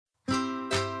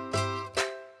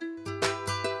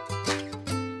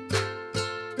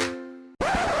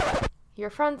Your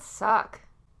friends suck.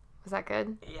 Was that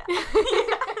good? Yeah.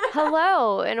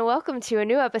 Hello, and welcome to a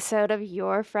new episode of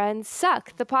Your Friends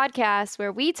Suck, the podcast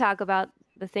where we talk about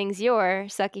the things your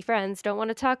sucky friends don't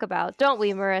want to talk about. Don't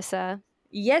we, Marissa?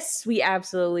 Yes, we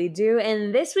absolutely do.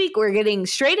 And this week we're getting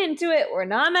straight into it. We're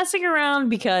not messing around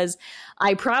because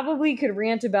I probably could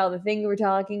rant about the thing we're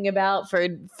talking about for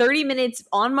 30 minutes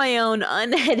on my own,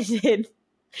 unedited.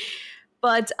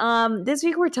 But this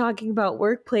week we're talking about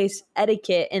workplace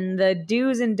etiquette and the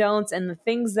do's and don'ts and the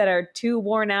things that are too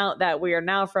worn out that we are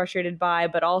now frustrated by.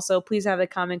 But also, please have the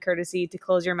common courtesy to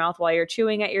close your mouth while you're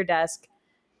chewing at your desk.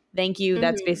 Thank you.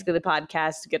 That's basically the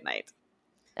podcast. Good night.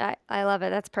 I love it.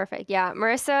 That's perfect. Yeah,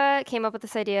 Marissa came up with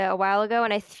this idea a while ago,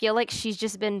 and I feel like she's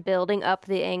just been building up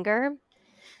the anger.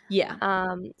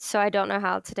 Yeah. So I don't know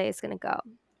how today is going to go.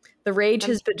 The rage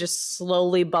has been just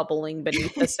slowly bubbling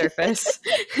beneath the surface.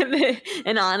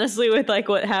 And honestly, with like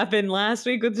what happened last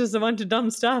week with just a bunch of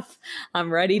dumb stuff,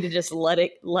 I'm ready to just let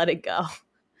it go.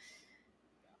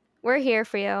 We're here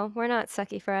for you. We're not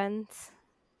sucky friends.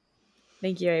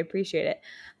 Thank you. I appreciate it.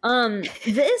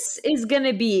 This is going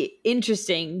to be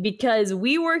interesting because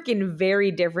we work in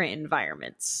very different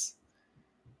environments.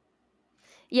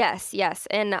 Yes.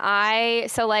 And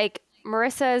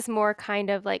Marissa is more kind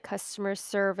of like customer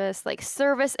service, like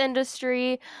service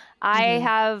industry. I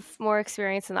have more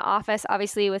experience in the office.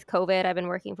 Obviously, with COVID, I've been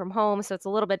working from home, so it's a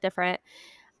little bit different.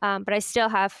 But I still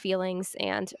have feelings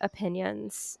and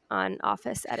opinions on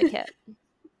office etiquette.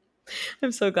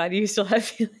 I'm so glad you still have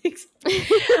feelings.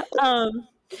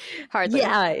 Hardly.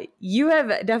 Yeah, you have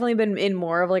definitely been in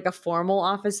more of like a formal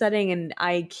office setting, and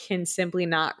I can simply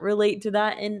not relate to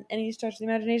that in any stretch of the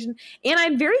imagination. And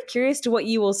I'm very curious to what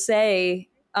you will say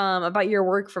about your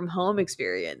work from home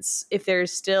experience. If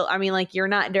there's still, I mean, like you're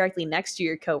not directly next to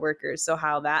your coworkers, so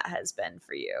how that has been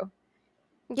for you.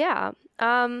 Yeah.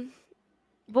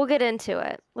 We'll get into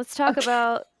it. Let's talk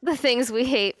about the things we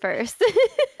hate first.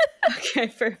 Okay,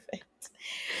 perfect.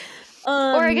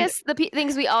 Or I guess the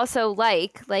things we also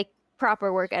like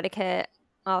proper work etiquette,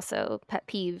 also pet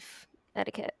peeve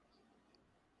etiquette.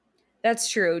 That's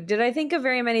true. Did I think of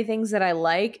very many things that I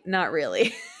like? Not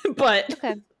really. But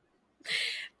okay.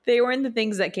 They weren't the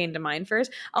things that came to mind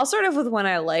first. I'll start off with one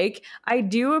I like. I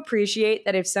do appreciate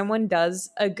that if someone does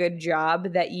a good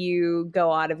job that you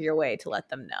go out of your way to let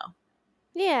them know.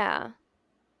 Yeah.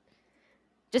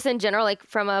 Just in general, like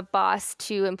from a boss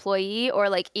to employee, or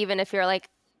like even if you're like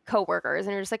coworkers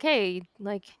and you're just like, hey,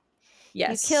 like,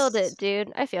 yes, you killed it,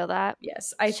 dude. I feel that.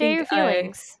 Yes, Share your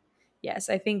feelings. Yes,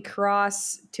 I think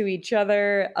cross to each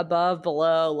other, above,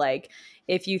 below, like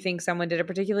if you think someone did a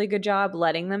particularly good job,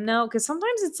 letting them know. Because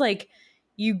sometimes it's like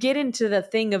you get into the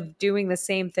thing of doing the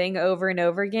same thing over and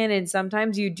over again. And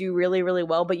sometimes you do really, really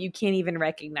well, but you can't even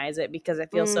recognize it because it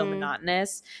feels so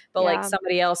monotonous. But like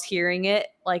somebody else hearing it,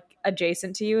 like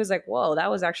adjacent to you, is like, whoa,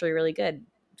 that was actually really good.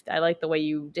 I like the way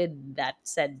you did that,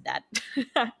 said that.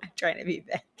 I'm trying to be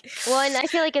big. Well, and I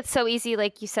feel like it's so easy,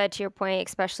 like you said, to your point,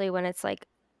 especially when it's like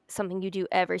something you do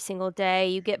every single day,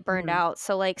 you get burned out.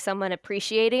 So like someone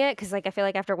appreciating it, because like I feel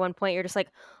like after one point you're just like,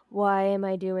 why am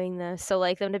I doing this? So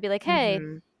like them to be like, hey,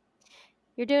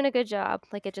 you're doing a good job.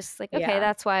 Like it just like, okay,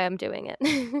 that's why I'm doing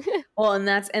it. Well,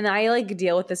 and I like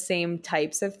deal with the same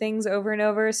types of things over and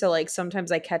over. So like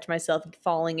sometimes I catch myself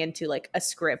falling into like a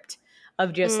script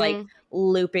of just like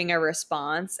looping a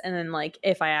response. And then like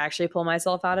if I actually pull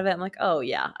myself out of it, I'm like, oh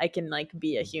yeah, I can like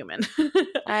be a human.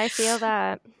 I feel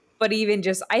that. But even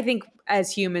just, I think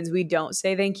as humans, we don't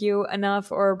say thank you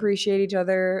enough or appreciate each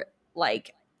other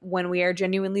like when we are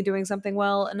genuinely doing something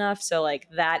well enough. So like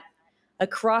that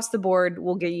across the board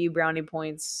will get you brownie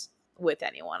points with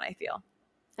anyone, I feel.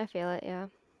 I feel it, yeah.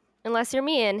 Unless you're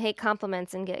me and hate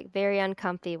compliments and get very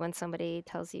uncomfy when somebody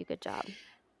tells you good job.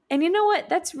 And you know what?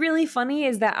 That's really funny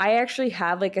is that I actually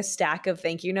have like a stack of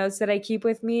thank you notes that I keep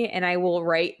with me, and I will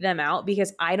write them out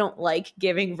because I don't like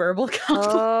giving verbal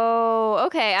compliments. Oh,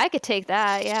 okay. I could take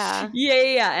that. Yeah.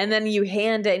 Yeah. And then you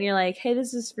hand it and you're like, hey,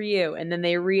 this is for you. And then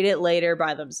they read it later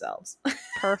by themselves.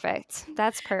 Perfect.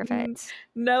 That's perfect.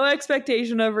 No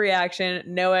expectation of reaction.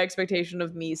 No expectation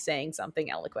of me saying something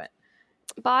eloquent.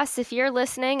 Boss, if you're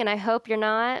listening, and I hope you're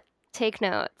not, take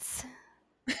notes.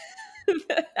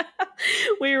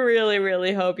 We really,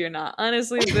 really hope you're not.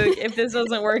 Honestly, if this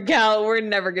doesn't work out, we're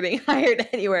never getting hired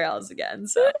anywhere else again.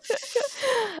 So,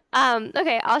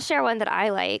 okay, I'll share one that I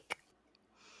like.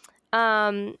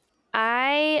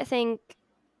 I think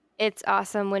it's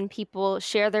awesome when people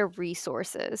share their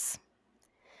resources.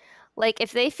 Like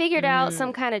if they figured out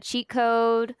some kind of cheat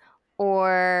code,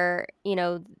 or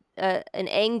an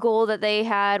angle that they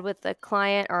had with the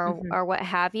client or what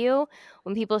have you.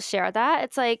 When people share that,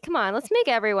 it's like, come on, let's make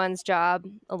everyone's job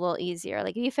a little easier.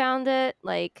 Like, if you found it,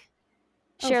 like,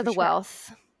 Oh, share for the sure.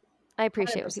 wealth. I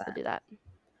appreciate when people 100%. do that.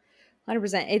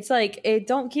 100%. It's like,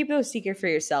 don't keep those secret for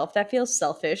yourself. That feels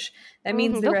selfish. That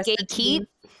means the Don't rest of the gatekeep. team,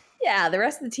 yeah, the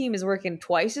rest of the team is working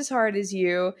twice as hard as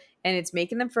you, and it's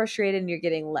making them frustrated, and you're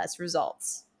getting less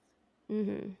results.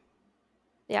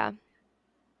 Yeah.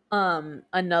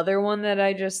 Another one that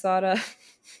I just thought of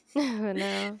Oh,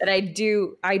 no. that I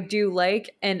do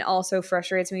like and also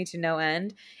frustrates me to no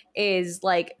end is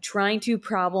like trying to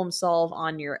problem solve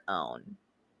on your own.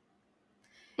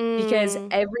 Because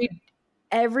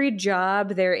every job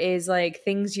there is like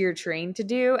things you're trained to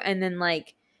do, and then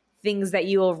like things that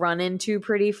you will run into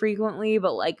pretty frequently,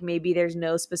 but like maybe there's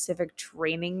no specific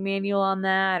training manual on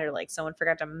that, or like someone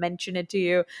forgot to mention it to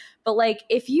you. But like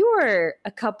if you were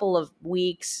a couple of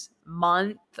weeks,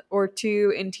 month or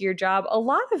two into your job, a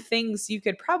lot of things you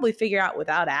could probably figure out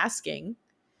without asking.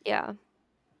 Yeah.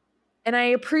 And I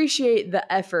appreciate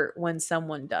the effort when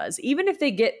someone does. Even if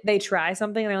they try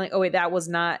something and they're like, "Oh wait, that was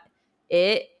not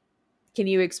it. Can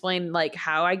you explain like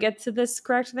how I get to this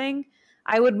correct thing?"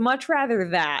 I would much rather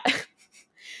that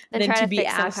And than try to to be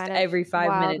fix some asked kind of every 5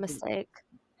 wild minutes. mistake.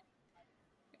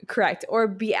 Correct. Or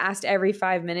be asked every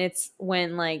 5 minutes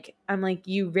when like I'm like,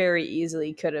 you very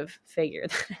easily could have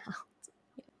figured that out.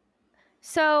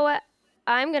 So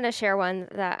I'm going to share one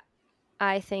that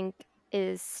I think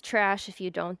is trash if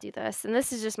you don't do this. And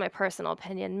this is just my personal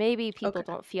opinion. Maybe people Okay.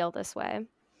 don't feel this way.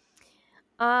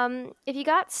 If you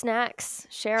got snacks,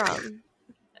 share them.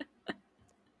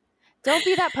 Don't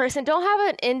be that person. Don't have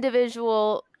an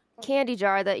individual candy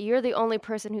jar that you're the only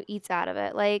person who eats out of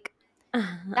it. Like,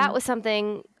 that was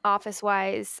something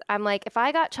office-wise. I'm like, if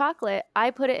I got chocolate,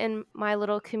 I put it in my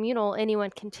little communal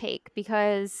anyone can take,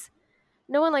 because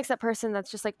no one likes that person that's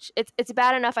just like, it's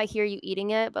bad enough I hear you eating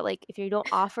it, but like if you don't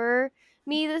offer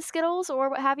me the Skittles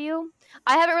or what have you.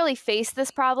 I haven't really faced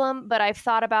this problem, but I've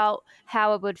thought about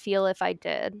how it would feel if I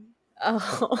did.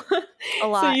 Oh. A So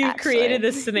lot, you've actually. created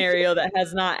a scenario that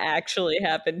has not actually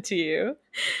happened to you.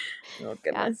 Oh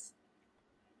Yeah. goodness.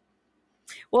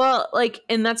 Well, like,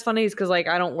 and that's funny because like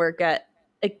I don't work at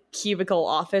a cubicle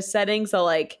office setting, so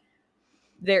like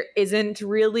there isn't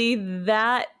really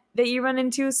that you run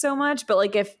into so much. But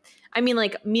like if I mean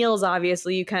like meals,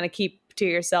 obviously you kind of keep to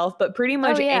yourself, but pretty Oh,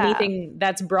 much yeah. anything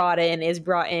that's brought in is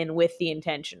brought in with the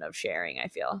intention of sharing, I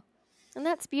feel. And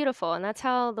that's beautiful, and that's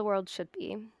how the world should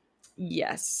be.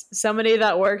 Yes. Somebody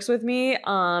that works with me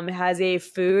has a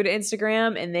food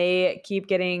Instagram, and they keep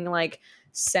getting like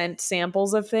sent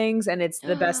samples of things, and it's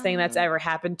the best thing that's ever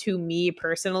happened to me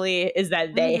personally is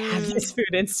that they have this food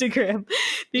Instagram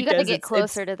You got to because get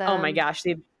closer to oh my them. gosh,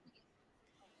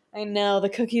 I know the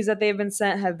cookies that they've been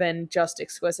sent have been just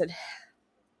exquisite.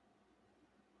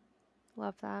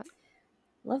 Love that.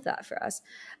 Love that for us.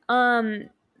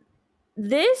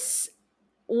 This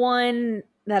one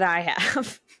that I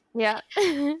have Yeah.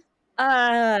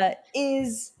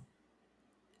 is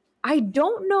I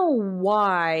don't know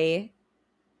why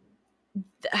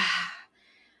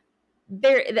I'm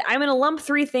going to lump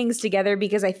three things together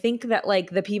because I think that like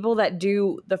the people that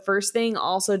do the first thing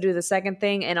also do the second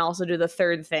thing and also do the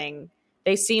third thing.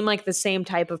 They seem like the same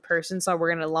type of person, so we're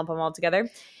going to lump them all together.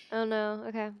 Oh, no.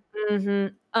 Okay.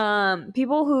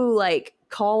 People who like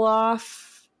call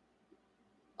off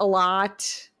a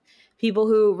lot, people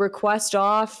who request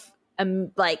off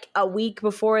like a week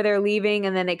before they're leaving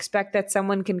and then expect that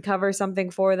someone can cover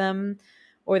something for them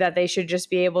or that they should just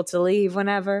be able to leave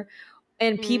whenever.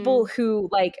 And people who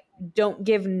like don't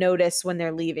give notice when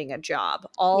they're leaving a job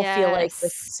all feel like the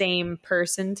Yes. same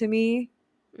person to me.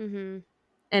 And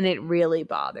it really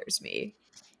bothers me.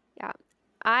 Yeah.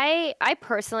 I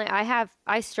personally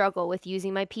I struggle with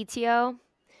using my PTO.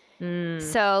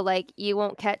 So like you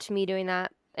won't catch me doing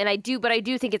that. And I do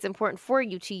think it's important for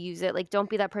you to use it. Like, don't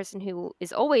be that person who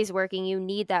is always working. You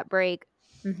need that break.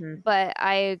 But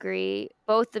I agree.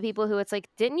 Both the people who it's like,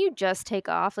 didn't you just take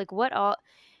off? Like, what all?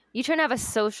 You trying to have a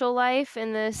social life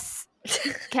in this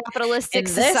capitalistic In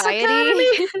this society?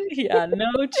 economy? Yeah,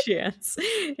 no chance.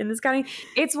 In this economy.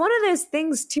 It's one of those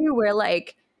things too where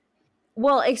like,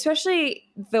 well,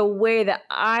 especially the way that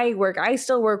I work, I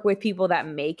still work with people that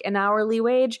make an hourly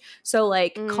wage. So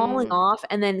like calling off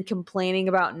and then complaining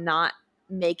about not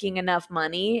making enough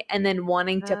money and then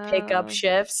wanting to pick up Oh.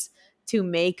 shifts to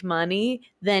make money,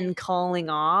 then calling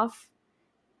off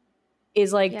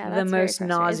is like Yeah, the that's very most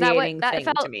frustrating. Is that what nauseating that thing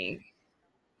to felt? me.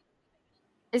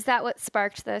 Is that what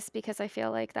sparked this? Because I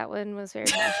feel like that one was very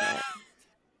passionate.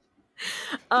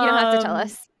 You don't have to tell Um,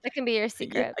 us. That can be your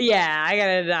secret. yeah, I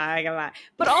gotta lie.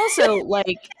 But also,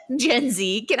 like, Gen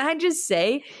Z, can I just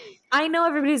say, I know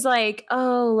everybody's like,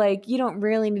 oh, like, you don't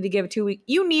really need to give a 2 week.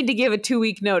 You need to give a 2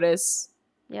 week notice.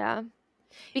 Yeah.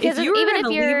 If Because you were even going if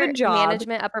to leave a your job,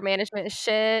 management, upper management is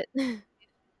shit,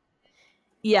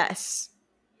 yes.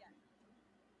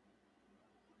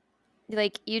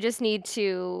 like you just need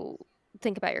to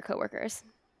think about your coworkers.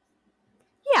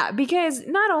 Yeah, because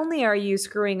not only are you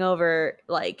screwing over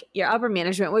like your upper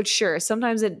management, which sure,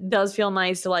 sometimes it does feel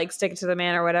nice to like stick it to the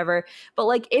man or whatever, but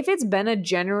like if it's been a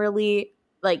generally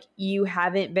like you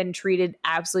haven't been treated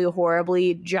absolutely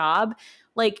horribly job,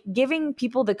 like giving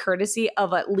people the courtesy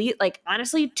of at least like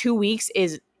honestly 2 weeks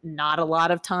is not a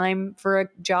lot of time for a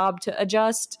job to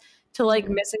adjust to like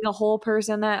Mm-hmm. missing a whole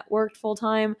person that worked full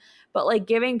time, but like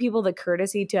giving people the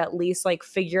courtesy to at least like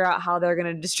figure out how they're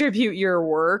going to distribute your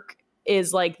work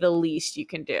is like the least you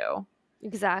can do.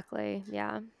 Exactly.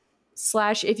 Yeah.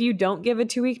 Slash, if you don't give a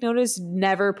 2 week notice,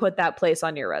 never put that place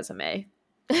on your resume.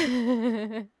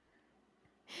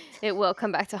 It will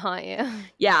come back to haunt you.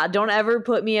 Yeah, don't ever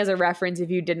put me as a reference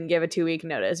if you didn't give a 2 week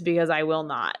notice because I will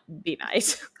not be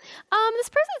nice. This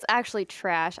person's actually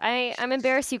trash. I'm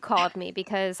embarrassed you called me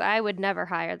because I would never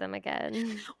hire them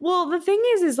again. Well, the thing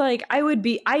is like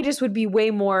I just would be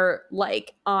way more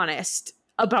like honest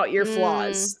about your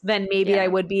flaws than maybe I Yeah.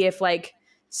 would be if like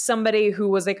somebody who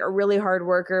was like a really hard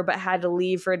worker but had to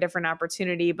leave for a different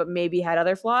opportunity but maybe had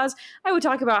other flaws. I would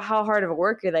talk about how hard of a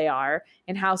worker they are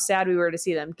and how sad we were to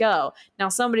see them go. Now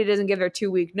somebody doesn't give their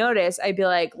 2 week notice, I'd be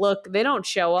like, look, they don't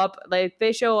show up, like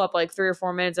they show up like 3 or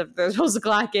 4 minutes if they're supposed to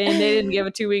clock in. They didn't give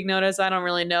a 2 week notice. I don't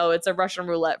really know. It's a Russian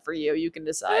roulette for you. You can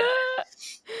decide.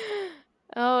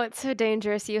 Oh, it's so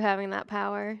dangerous you having that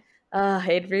power.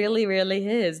 It really, really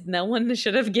is. No one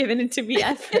should have given it to me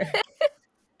ever.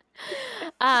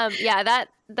 Yeah,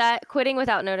 that quitting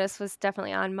without notice was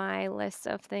definitely on my list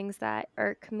of things that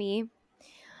irk me.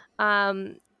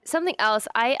 Something else,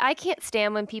 I can't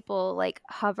stand when people like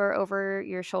hover over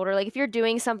your shoulder. Like if you're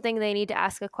doing something, they need to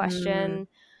ask a Mm, question,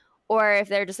 or if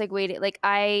they're just like waiting. Like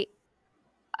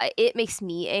it makes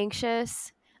me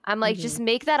anxious. I'm like, just mhm.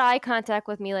 make that eye contact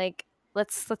with me. Like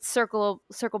let's circle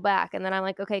back, and then I'm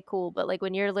like, okay, cool. But like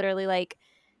when you're literally like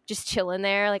just chilling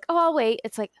there, like oh I'll wait.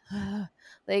 It's like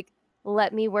like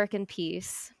let me work in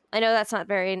peace. I know that's not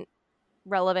very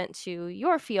relevant to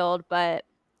your field, but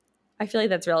I feel like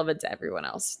that's relevant to everyone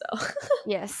else, though.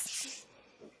 yes.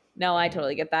 No, I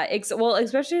totally get that. Well,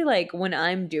 especially like when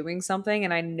I'm doing something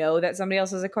and I know that somebody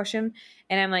else has a question,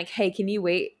 and I'm like, "Hey, can you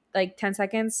wait like 10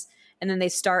 seconds?" And then they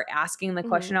start asking the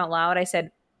question Mhm. out loud. I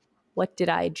said, "What did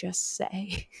I just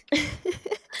say?"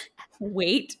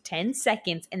 Wait 10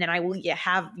 seconds, and then I will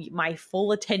have my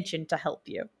full attention to help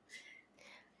you.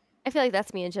 I feel like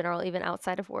that's me in general, even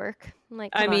outside of work. I'm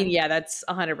like, I come mean, on. yeah, that's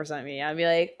 100% me. I'd be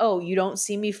like, "Oh, you don't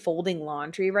see me folding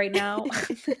laundry right now?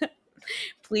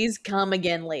 Please come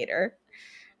again later."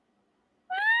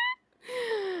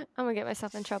 I'm gonna get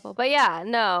myself in trouble. But yeah,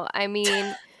 no, I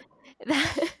mean,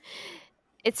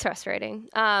 it's frustrating.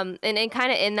 And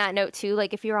kind of in that note too,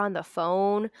 like if you're on the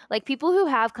phone, like people who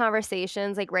have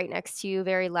conversations like right next to you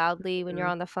very loudly when you're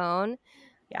Mhm. on the phone,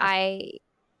 Yeah. I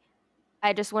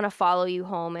I just want to follow you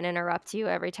home and interrupt you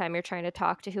every time you're trying to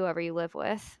talk to whoever you live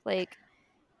with. Like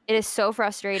it is so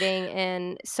frustrating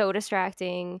and so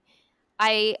distracting.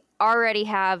 I already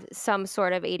have some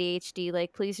sort of ADHD.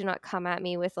 Like, please do not come at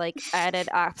me with like added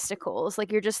obstacles.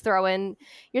 Like you're throwing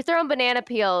banana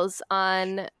peels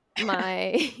on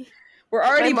my We're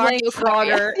my already playing Mario Kart.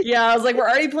 Frogger. Yeah, I was like, we're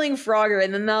already playing Frogger,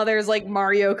 and then now there's like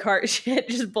Mario Kart shit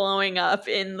just blowing up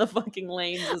in the fucking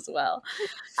lanes as well.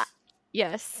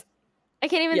 Yes. I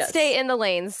can't even Yes. stay in the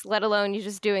lanes, let alone you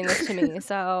just doing this to me.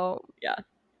 So, Yeah.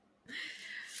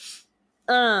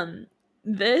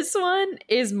 This one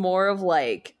is more of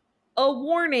like a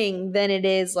warning than it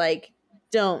is like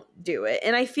don't do it.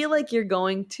 And I feel like you're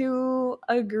going to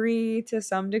agree to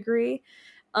some degree.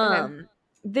 okay.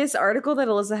 This article that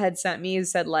Alyssa had sent me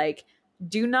said like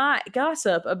do not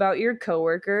gossip about your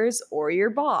coworkers or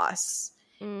your boss.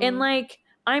 And Mm, like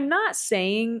I'm not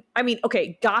saying, I mean,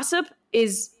 okay, gossip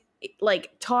is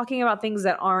like talking about things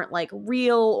that aren't like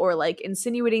real or like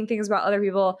insinuating things about other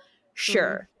people.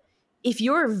 mm, Sure, if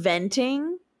you're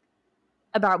venting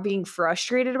about being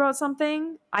frustrated about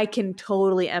something, I can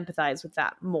totally empathize with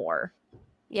that more.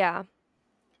 yeah.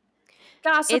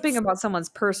 Gossiping It's about someone's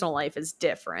personal life is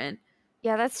different.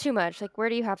 yeah, that's too much. Like where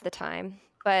do you have the time?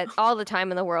 But all the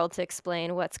time in the world to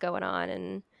explain what's going on,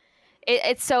 and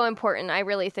it's so important. I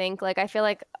really think, like, I feel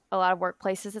like a lot of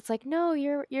workplaces, it's like, no,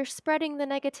 you're spreading the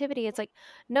negativity. It's like,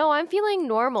 no, I'm feeling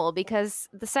normal, because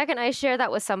the second I share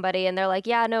that with somebody and they're like,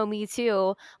 yeah, no, me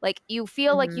too, like, you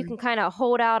feel like you Mhm. can kind of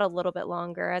hold out a little bit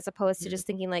longer, as opposed to Mhm. just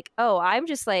thinking like, oh, I'm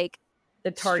just like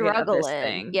The target of this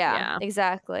struggling. thing. Yeah, Yeah.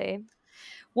 exactly.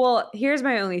 Well, here's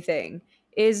my only thing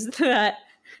is that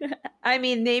I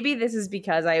mean, maybe this is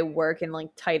because I work in like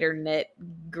tighter knit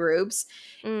groups.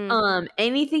 Mm.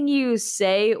 Anything you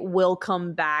say will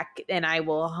come back and I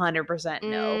will 100%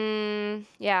 know.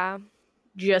 Yeah.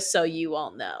 Just so you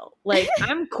all know. Like,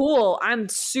 I'm cool. I'm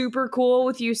super cool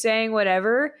with you saying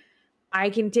whatever. I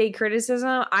can take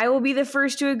criticism. I will be the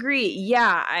first to agree.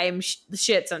 Yeah, I'm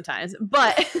shit sometimes.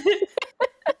 But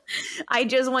I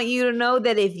just want you to know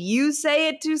that if you say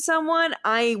it to someone,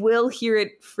 I will hear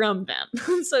it from them.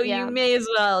 So you Yeah. may as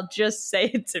well just say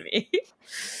it to me.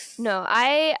 No,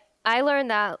 I learned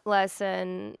that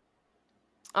lesson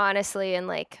honestly in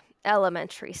like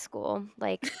elementary school.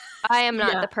 Like, I am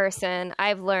not Yeah, the person.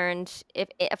 I've learned,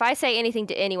 if I say anything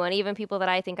to anyone, even people that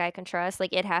I think I can trust,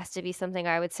 like, it has to be something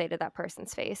I would say to that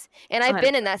person's face. And I've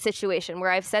been in 100%. that situation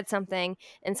where I've said something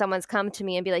and someone's come to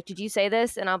me and be like, "Did you say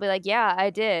this?" And I'll be like, "Yeah,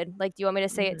 I did." Like, "Do you want me to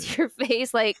say it Mhm. to your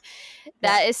face?" Like, Yep.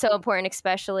 that is so important,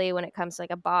 especially when it comes to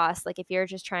like a boss. Like, if you're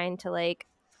just trying to like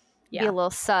be a Yeah.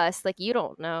 little sus, like, you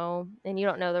don't know, and you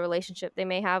don't know the relationship they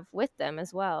may have with them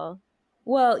as well.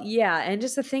 Well, yeah, and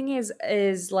just the thing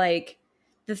is like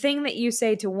the thing that you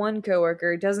say to one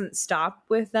coworker doesn't stop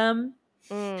with them.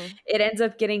 Mm, It ends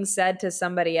up getting said to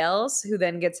somebody else, who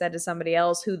then gets said to somebody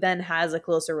else, who then has a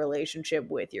closer relationship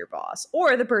with your boss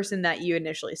or the person that you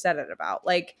initially said it about.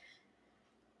 Like,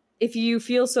 if you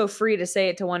feel so free to say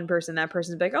it to one person, that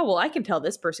person's like, oh, well, I can tell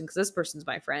this person because this person's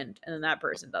my friend. And then that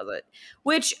person does it.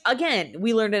 Which, again,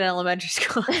 we learned in elementary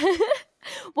school.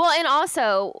 well, and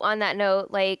also on that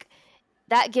note, like,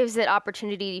 that gives it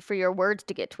opportunity for your words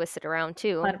to get twisted around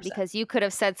too, 100%. because you could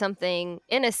have said something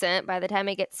innocent. By the time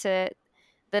it gets to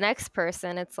the next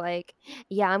person, it's like,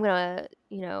 yeah, I'm gonna,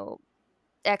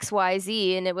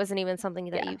 XYZ, and it wasn't even something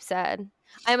that Yeah. you said.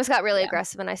 I almost got really Yeah.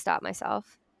 aggressive and I stopped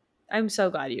myself. I'm so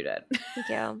glad you did.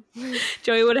 Thank you.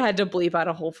 Joey would have had to bleep out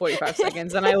a whole 45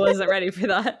 seconds, and I wasn't ready for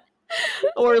that.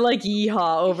 Or like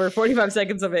yeehaw over 45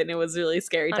 seconds of it, and it was really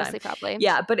scary time. Honestly, probably.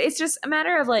 Yeah, but it's just a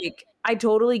matter of like, I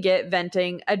totally get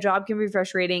venting. A job can be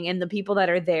frustrating, and the people that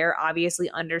are there obviously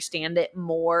understand it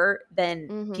more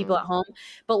than people Mm-hmm. at home.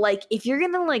 But like, if you're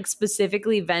gonna like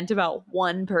specifically vent about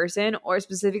one person or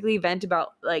specifically vent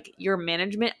about like your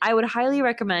management, I would highly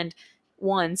recommend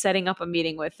one, setting up a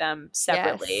meeting with them Yes.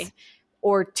 separately,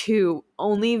 or two,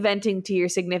 only venting to your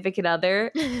significant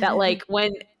other. That like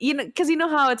when because you know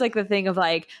how it's like the thing of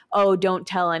like, oh, don't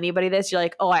tell anybody this. You're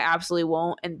like, oh, I absolutely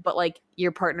won't. And but like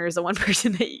your partner is the one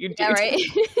person that you do. Yeah, right.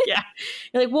 Yeah,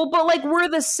 you're like, well, but like we're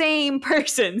the same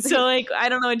person, so like I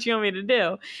don't know what you want me to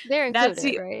do. They're That's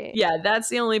included, the right? Yeah, that's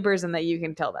the only person that you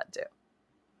can tell that to.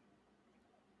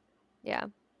 Yeah.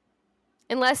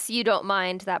 Unless you don't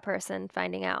mind that person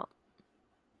finding out.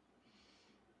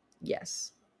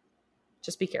 Yes,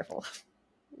 just be careful.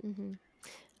 Hmm.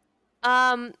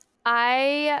 Um,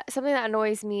 I something that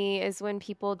annoys me is when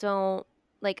people don't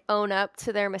like own up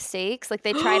to their mistakes. Like,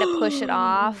 they try to push it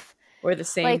off. We're the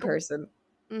same Like, person.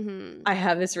 mm-hmm. I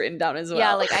have this written down as Yeah,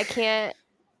 well. like, I can't.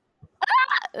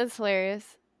 That's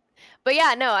hilarious. But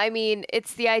yeah, no, I mean,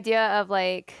 it's the idea of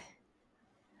like,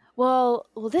 well,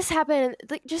 this happened.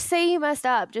 Like, just say you messed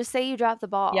up. Just say you dropped the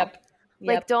ball. Yep.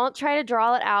 Like, Yep. don't try to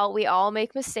draw it out. We all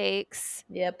make mistakes.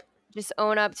 Yep. Just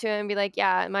own up to it and be like,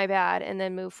 yeah, my bad, and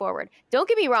then move forward. Don't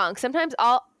get me wrong, sometimes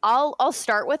I'll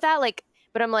start with that, like,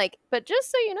 but I'm like, but just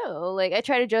so you know, like, I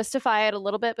try to justify it a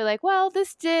little bit, but like, well,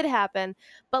 this did happen,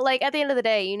 but like, at the end of the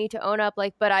day, you need to own up,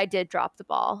 like, but I did drop the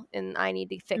ball and I need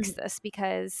to fix this,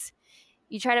 because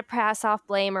you try to pass off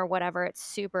blame or whatever, it's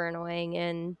super annoying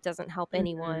and doesn't help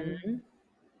anyone. Mhm.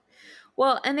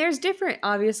 Well, and there's different,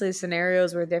 obviously,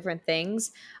 scenarios where different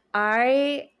things.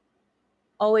 I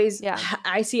always, Yeah.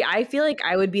 I feel like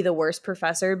I would be the worst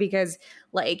professor because,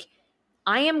 like,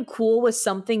 I am cool with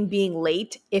something being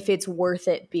late if it's worth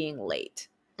it being late.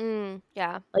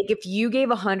 Yeah. Like, if you gave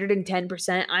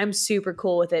 110%, I'm super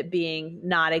cool with it being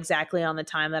not exactly on the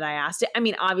time that I asked it. I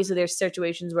mean, obviously, there's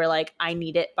situations where, like, I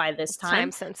need it by this It's time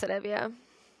time. sensitive. Yeah.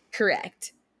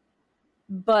 Correct.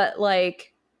 But,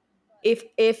 like, if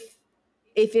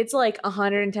it's like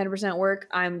 110% work,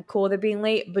 I'm cool with it being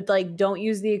late, but like don't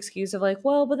use the excuse of like,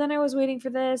 well, but then I was waiting for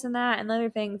this and that and the other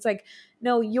thing. It's like,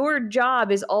 no, your job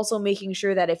is also making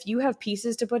sure that if you have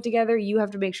pieces to put together, you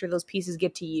have to make sure those pieces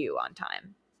get to you on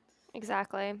time.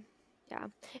 Exactly. Yeah.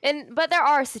 But there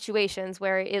are situations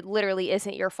where it literally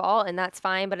isn't your fault and that's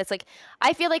fine. But it's like,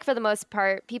 I feel like for the most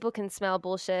part, people can smell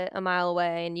bullshit a mile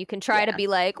away and you can try to Yeah. be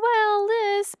like, well,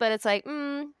 this, but it's like,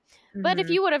 but if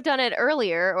Mm-hmm. you would have done it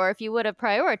earlier or if you would have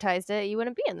prioritized it, you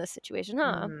wouldn't be in this situation,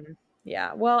 huh? Mm-hmm.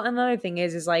 Yeah. Well, another thing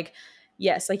is like,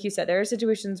 yes, like you said, there are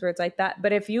situations where it's like that.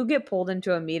 But if you get pulled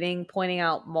into a meeting pointing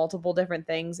out multiple different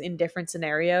things in different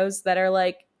scenarios that are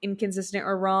like inconsistent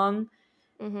or wrong,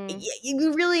 Mm-hmm.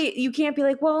 you really, you can't be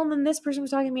like, well, then this person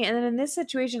was talking to me, and then in this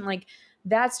situation, like,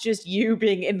 that's just you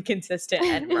being inconsistent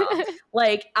and wrong.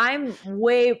 Like, I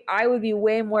would be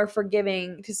way more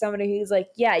forgiving to somebody who's like,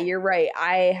 yeah, you're right,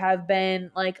 I have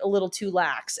been like a little too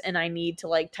lax and I need to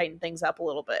like tighten things up a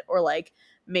little bit, or like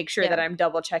make sure Yeah, that I'm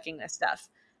double checking this stuff,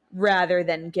 rather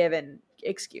than giving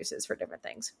excuses for different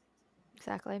things.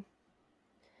 exactly.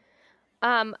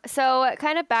 So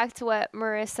kind of back to what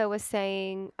Marissa was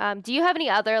saying. Do you have any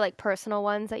other like personal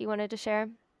ones that you wanted to share?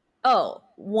 Oh,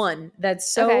 one that's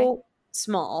Okay. so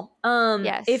small. If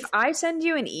Yes. I send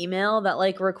you an email that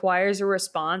like requires a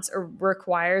response or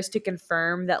requires to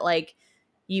confirm that like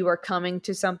you are coming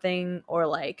to something or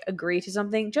like agree to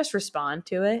something, just respond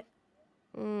to it.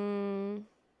 Mm.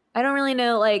 I don't really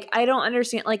know, like I don't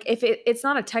understand, like if it's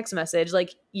not a text message,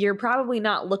 like you're probably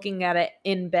not looking at it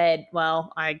in bed.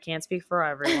 Well, I can't speak for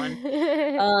everyone.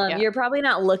 Yeah. You're probably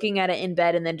not looking at it in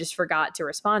bed and then just forgot to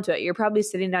respond to it. You're probably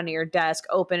sitting down at your desk,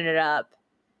 opening it up,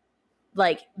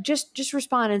 like just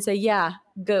respond and say, yeah,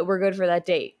 good, we're good for that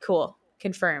date, cool,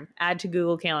 confirm, add to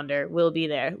Google Calendar, we'll be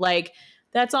there. Like,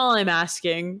 that's all I'm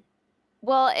asking.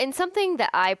 Well, and something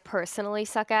that I personally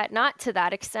suck at, not to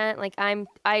that extent, like I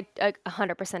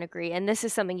 100% agree, and this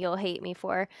is something you'll hate me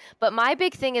for, but my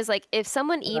big thing is like if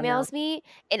someone Oh no. emails me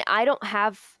and I don't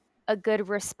have a good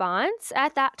response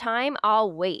at that time,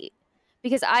 I'll wait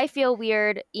because I feel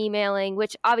weird emailing,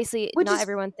 which obviously Which not is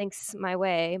everyone thinks my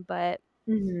way, but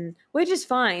which is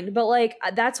fine, but like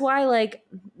that's why like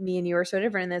me and you are so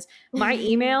different in this. My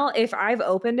email, if I've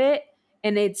opened it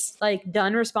and it's like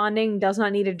done responding, does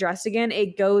not need addressed again,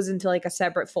 it goes into like a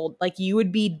separate fold. Like you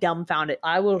would be dumbfounded.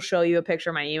 I will show you a picture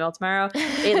of my email tomorrow.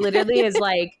 It literally is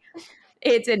like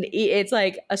it's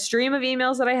like a stream of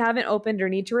emails that I haven't opened or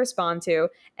need to respond to,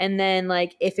 and then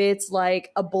like if it's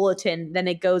like a bulletin, then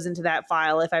it goes into that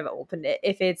file if I've opened it.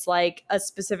 If it's like a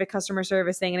specific customer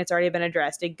service thing and it's already been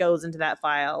addressed, it goes into that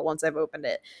file once I've opened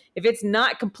it. If it's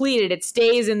not completed, it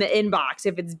stays in the inbox.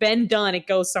 If it's been done, it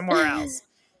goes somewhere else.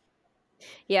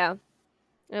 yeah,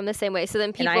 I'm the same way. So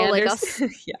then And I people like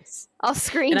understand. Yes. I'll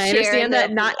screen And I share and understand they'll that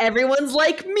be not everyone's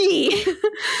like me.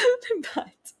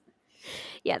 But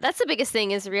yeah, that's the biggest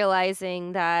thing is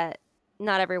realizing that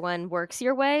not everyone works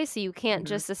your way, so you can't mhm.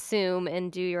 just assume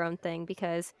and do your own thing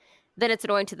because then it's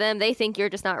annoying to them. They think you're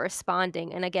just not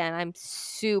responding. And again, I'm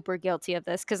super guilty of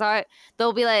this because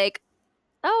they'll be like,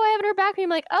 "Oh, I haven't heard back from you." I'm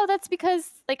like, "Oh, that's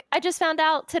because like I just found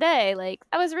out today. Like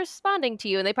I was responding to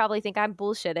you," and they probably think I'm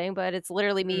bullshitting, but it's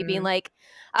literally me being Mm. like,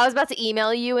 "I was about to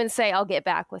email you and say I'll get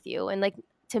back with you," and like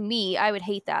to me, I would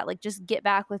hate that. Like just get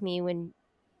back with me when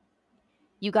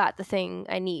you got the thing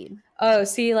I need. Oh,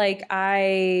 see, like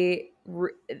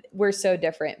we're so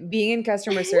different. Being in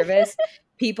customer service,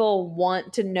 people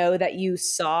want to know that you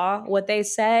saw what they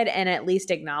said and at least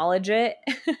acknowledge it.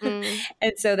 Mm.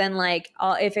 And so then, like,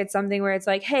 if it's something where it's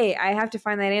like, hey, I have to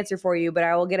find that answer for you, but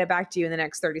I will get it back to you in the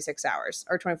next 36 hours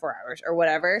or 24 hours or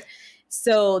whatever,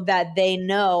 so that they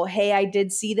know, hey, I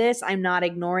did see this. I'm not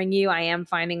ignoring you. I am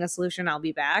finding a solution. I'll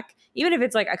be back. Even if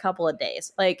it's like a couple of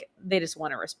days, like they just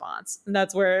want a response. And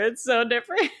that's where it's so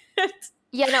different.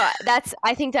 Yeah, no,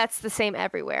 I think that's the same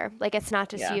everywhere. Like it's not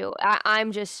just Yeah. you.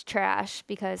 I'm just trash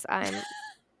because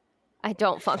I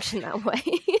don't function that way.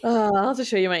 I'll have to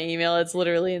show you my email. It's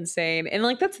literally insane. And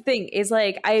like that's the thing is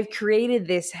like I've created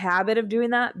this habit of doing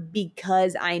that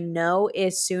because I know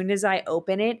as soon as I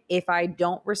open it, if I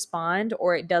don't respond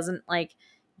or it doesn't like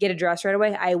get addressed right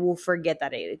away, I will forget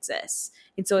that it exists.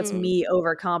 And so it's Mm, me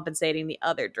overcompensating the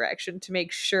other direction to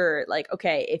make sure like,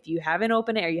 okay, if you haven't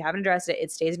opened it or you haven't addressed it,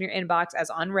 it stays in your inbox as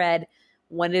unread.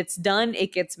 When it's done,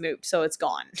 it gets moved. So it's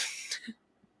gone.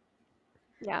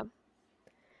 yeah,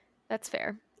 that's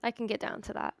fair. I can get down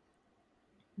to that.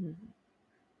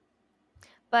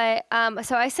 But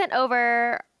so I sent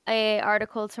over a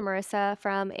article to Marissa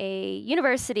from a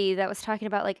university that was talking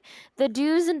about like the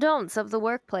do's and don'ts of the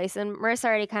workplace, and Marissa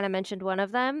already kind of mentioned one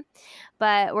of them,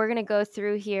 but we're gonna go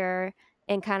through here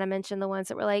and kind of mention the ones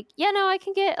that were like, yeah, no, I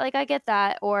get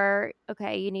that, or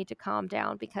okay, you need to calm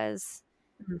down because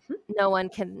Mhm. no one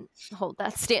can hold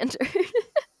that standard.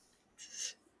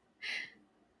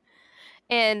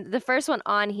 And the first one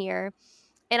on here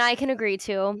and I can agree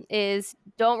to, is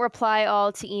don't reply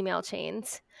all to email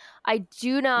chains. I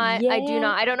do not. Yeah.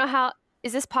 I don't know how.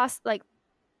 Is this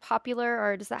popular,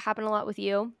 or does that happen a lot with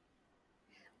you?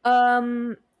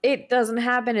 It doesn't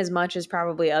happen as much as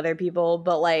probably other people,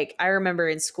 but like I remember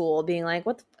in school being like,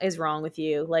 "What is wrong with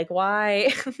you? Like,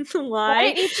 why, Why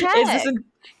why didn't you is this? check?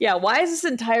 Yeah, why is this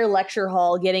entire lecture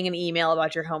hall getting an email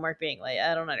about your homework being late?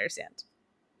 I don't understand."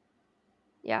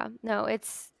 Yeah, no,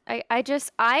 it's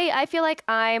I feel like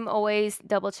I'm always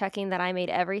double checking that I made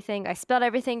everything. I spelled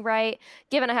everything right,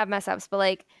 given I have mess ups, but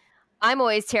like I'm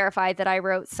always terrified that I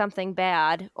wrote something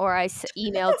bad or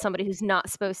emailed somebody who's not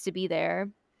supposed to be there.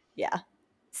 Yeah.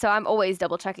 So I'm always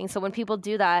double checking. So when people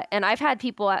do that, and I've had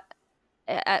people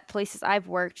at places I've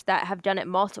worked that have done it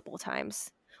multiple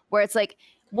times, where it's like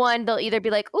one, they'll either be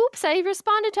like, "Oops, I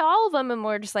responded to all of them," and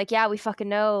we're just like, "Yeah, we fucking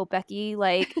know, Becky."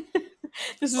 Like,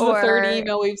 This is the third or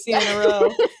email we've seen in a row.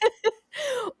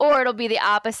 or it'll be the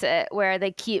opposite where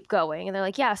they keep going and they're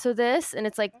like, "Yeah, so this," and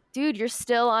it's like, dude, you're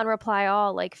still on reply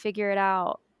all. Like, figure it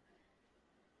out.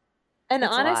 And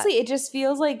It's a lot. honestly, it just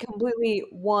feels like completely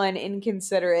one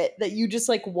inconsiderate that you just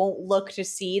like won't look to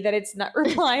see that it's not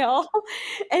reply all.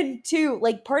 And two,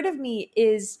 like part of me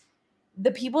is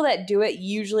the people that do it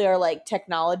usually are like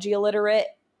technology illiterate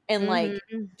and like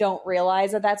Mm-hmm. don't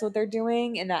realize that that's what they're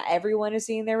doing and that everyone is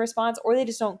seeing their response or they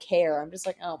just don't care. I'm just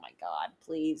like, "Oh my god,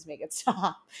 please make it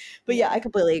stop." But yeah, I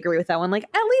completely agree with that one. Like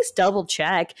at least double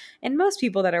check. And most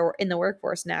people that are in the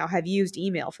workforce now have used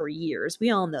email for years. We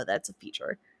all know that's a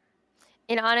feature.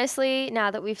 And honestly, now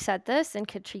that we've said this and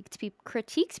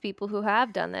critiqued people who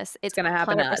have done this, It's it's going to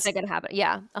happen to us. 100% going to happen.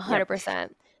 Yeah, Yep.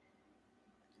 100%.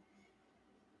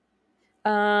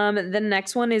 The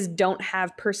next one is don't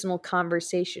have personal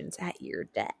conversations at your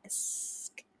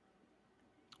desk.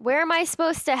 Where am I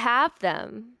supposed to have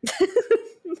them?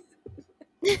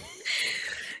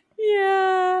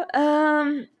 Yeah.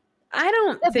 I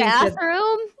don't The think that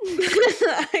bathroom?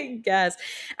 I guess.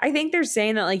 I think they're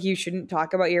saying that like you shouldn't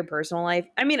talk about your personal life.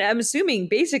 I mean, I'm assuming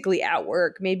basically at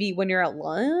work, maybe when you're at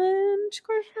lunch,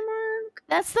 question mark.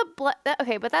 That's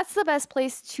okay, but that's the best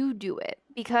place to do it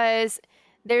because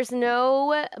there's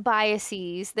no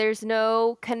biases, there's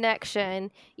no connection.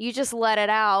 You just let it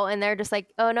out, and they're just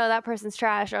like, "Oh no, that person's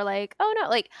trash," or like, "Oh no."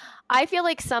 Like, I feel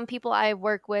like some people I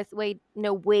work with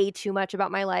know way too much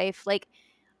about my life. Like,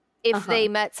 if Uh-huh. they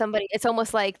met somebody, it's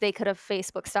almost like they could have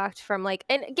Facebook stalked from like,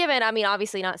 and given, I mean,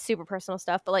 obviously not super personal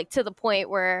stuff, but like to the point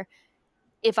where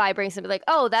if I bring somebody like,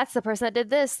 "Oh, that's the person that did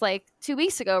this like 2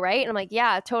 weeks ago, right?" And I'm like,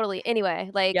 "Yeah, totally."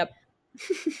 Anyway, like Yep.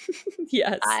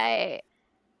 Yes. I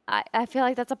I feel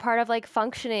like that's a part of like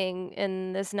functioning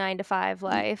in this 9 to 5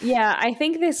 life. Yeah, I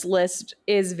think this list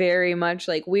is very much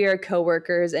like we are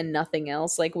coworkers and nothing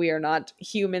else. Like we are not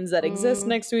humans that exist Mm,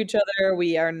 next to each other.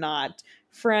 We are not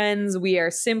friends. We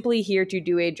are simply here to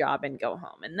do a job and go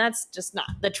home. And that's just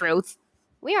not the truth.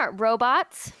 we aren't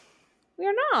robots. We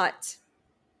are not.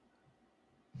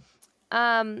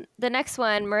 The next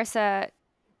one, Marissa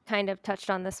kind of touched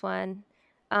on this one.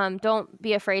 Don't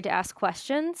be afraid to ask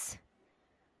questions,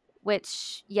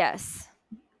 which yes.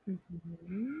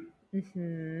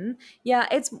 Yeah,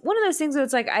 it's one of those things where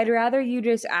it's like I'd rather you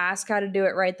just ask how to do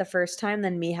it right the first time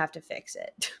than me have to fix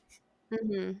it.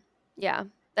 Mhm. Yeah.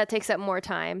 That takes up more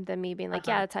time than me being like,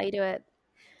 "Yeah, Uh-huh. that's how you do it."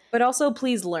 But also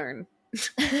please learn.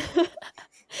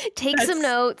 Take some That's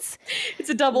notes. it's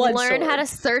a double-edged Learn how sword. to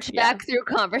search Yeah. back through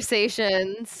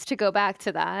conversations to go back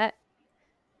to that.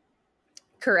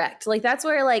 Correct. Like that's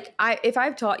where like if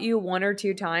I've taught you one or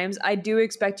two times, I do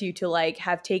expect you to like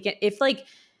have taken if like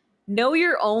know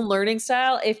your own learning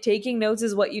style. If taking notes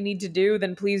is what you need to do,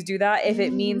 then please do that. If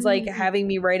it means like having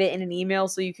me write it in an email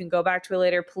so you can go back to it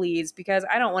later, please, because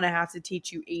I don't want to have to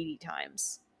teach you 80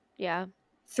 times. Yeah.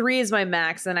 3 is my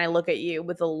max, and I look at you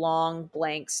with a long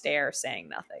blank stare saying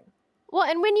nothing. Well,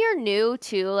 and when you're new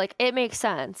too, like it makes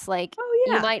sense. Like Oh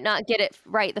you yeah. might not get it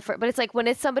right the first, but it's like when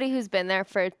it's somebody who's been there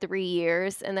for 3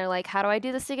 years and they're like, "How do I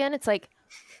do this again?" It's like,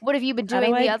 "What have you been How do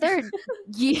doing the I other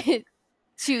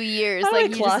 2 years? how do I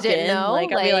Like you just clock didn't in? know?"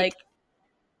 Like I'll be like,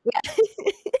 yeah.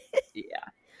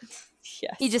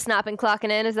 yeah. You Yes. just not been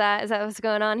clocking in. Is that what's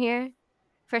going on here?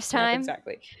 First Yep, time?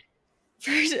 exactly.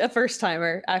 A first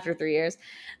timer after 3 years.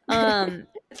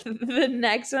 The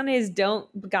next one is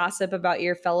don't gossip about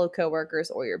your fellow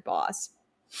coworkers or your boss,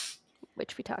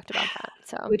 Which we talked about that.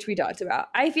 So which we talked about.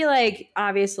 I feel like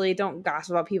obviously don't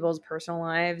gossip about people's personal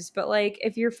lives, but like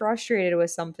if you're frustrated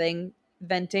with something,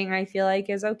 venting I feel like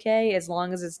is okay as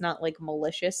long as it's not like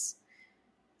malicious.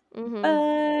 mhm.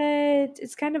 But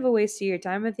it's kind of a waste of your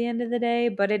time at the end of the day,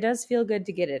 but it does feel good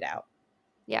to get it out.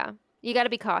 Yeah. You got to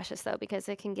be cautious though because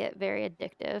it can get very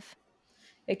addictive.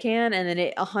 It can, and then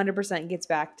it 100% gets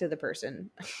back to the person.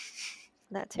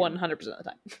 That too. 100% of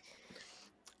the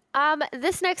time.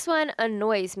 This next one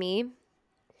annoys me.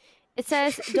 It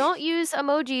says, don't use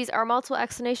emojis or multiple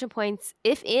exclamation points,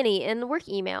 if any, in work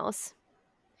emails.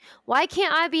 Why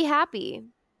can't I be happy?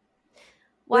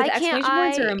 With Why can't exclamation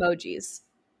points or I... emojis?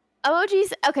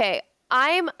 Emojis, okay.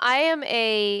 I am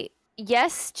a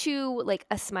yes to like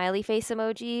a smiley face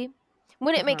emoji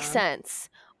when it makes sense.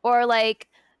 Or like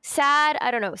sad,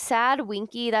 I don't know, sad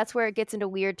winky, that's where it gets into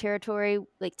weird territory,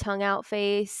 like tongue out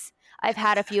face. I've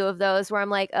had a few of those where I'm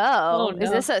like, Oh oh, is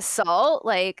no. this assault?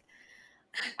 Like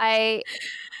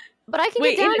but I can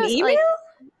Wait, get in down an to email? like,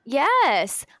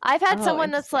 yes. I've had Oh,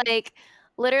 someone that's interesting. like,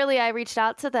 literally, I reached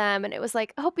out to them and it was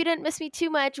like, I hope you didn't miss me too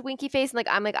much, winky face. And like,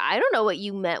 I'm like, I don't know what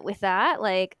you meant with that.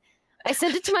 Like, I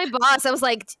sent it to my boss. I was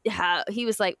like, how? He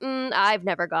was like, I've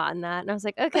never gotten that. And I was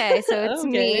like, okay, so it's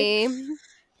Okay. me.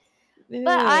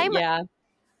 But Yeah.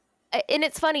 and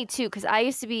it's funny too, because I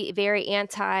used to be very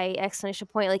anti exclamation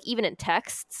point, like even in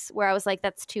texts where I was like,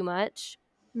 that's too much.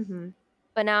 Mm-hmm.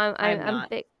 But now I'm I'm not.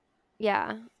 big.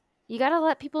 Yeah. You got to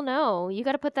let people know. You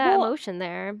got to put that Well, emotion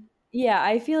there. yeah,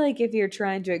 I feel like if you're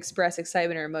trying to express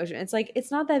excitement or emotion, it's like it's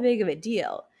not that big of a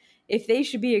deal. If they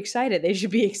should be excited, they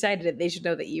should be excited. They should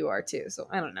know that you are too. So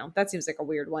I don't know. That seems like a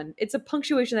weird one. It's a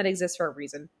punctuation that exists for a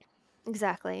reason.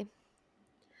 Exactly.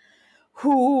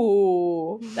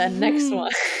 Ooh, the next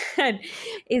one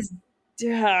is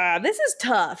this is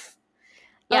tough.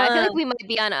 Yeah, I feel like we might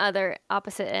be on other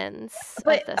opposite ends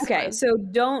But of this okay, one. so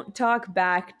don't talk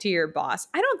back to your boss.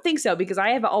 I don't think so because I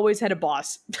have always had a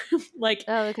boss. Like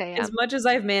Oh, okay, yeah. as much as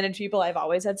I've managed people, I've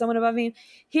always had someone above me.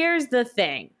 Here's the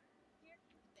thing.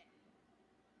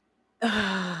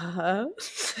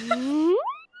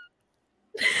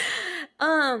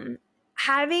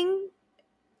 Having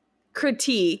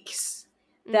critiques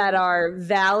that are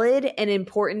valid and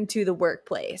important to the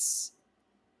workplace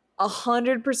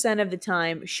 100% of the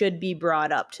time should be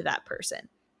brought up to that person.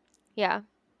 Yeah.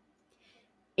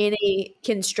 In a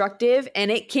constructive,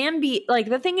 and it can be like,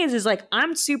 the thing is like,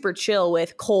 I'm super chill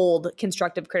with cold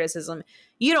constructive criticism.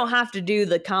 You don't have to do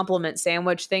the compliment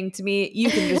sandwich thing to me. You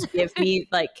can just give me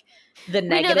like the We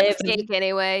know negative. that's fake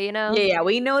anyway, you know? Yeah,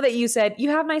 we know that you said you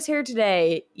have nice hair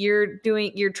today. You're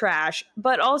trash,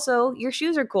 but also your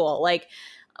shoes are cool. Like,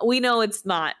 we know it's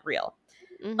not real.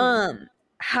 Mm-hmm.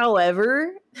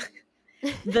 However,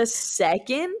 the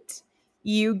second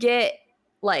you get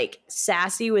like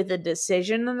sassy with a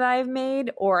decision that I've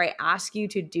made, or I ask you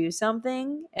to do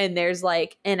something and there's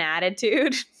like an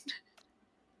attitude,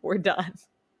 we're done.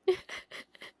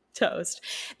 Toast.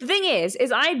 The thing is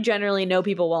I generally know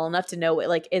people well enough to know what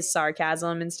like is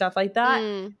sarcasm and stuff like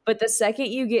that. But the second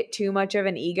you get too much of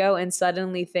an ego and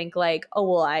suddenly think like, oh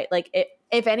well, I like it,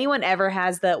 if anyone ever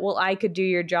has the well, I could do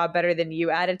your job better than you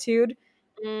attitude,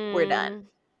 we're done.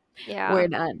 Yeah. We're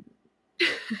done.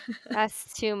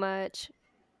 That's too much.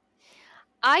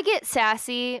 I get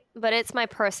sassy, but it's my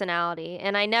personality,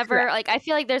 and I never Correct. like, I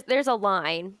feel like there's a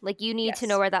line. Like, you need to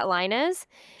know Yes. where that line is.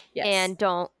 Yes. And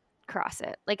don't cross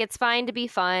it. Like, it's fine to be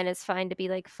fun. It's fine to be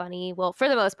like funny. Well, for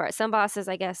the most part, some bosses,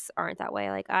 I guess, aren't that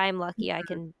way. Like, I'm lucky I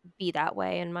can be that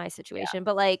way in my situation.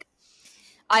 But like,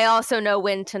 I also know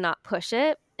when to not push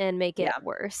it and make it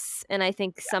worse. And I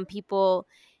think some people,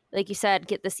 like you said,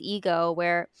 get this ego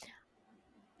where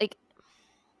like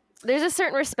there's a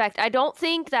certain respect. I don't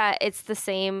think that it's the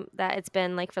same that it's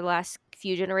been like for the last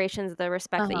few generations, the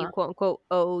respect that you quote unquote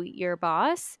owe your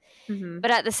boss. But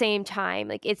at the same time,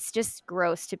 like, it's just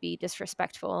gross to be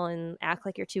disrespectful and act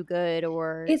like you're too good,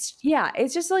 or It's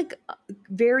just like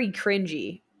very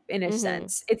cringy in a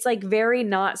sense. It's like very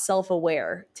not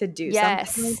self-aware to do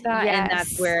something like that. And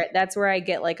that's where I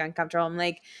get like uncomfortable. I'm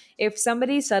like, if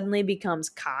somebody suddenly becomes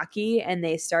cocky and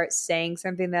they start saying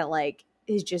something that like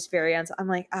is just very I'm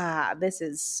like, this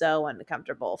is so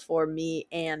uncomfortable for me,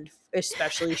 and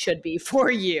especially should be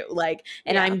for you. Like,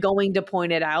 and I'm going to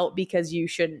point it out because you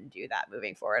shouldn't do that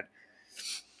moving forward.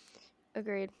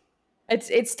 Agreed.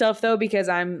 It's tough though, because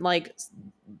I'm like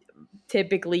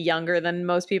typically younger than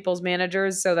most people's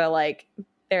managers, so they're like,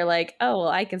 oh well,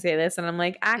 I can say this, and I'm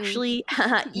like, actually,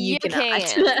 you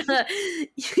cannot.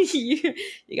 you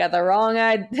got the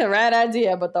right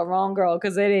idea, but the wrong girl,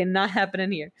 because it ain't not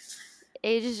happening here.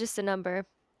 Age is just a number.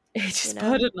 It just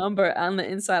put a number on the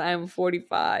inside. I'm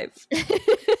 45.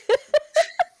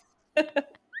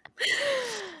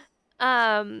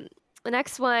 The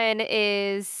next one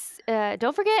is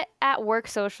don't forget at work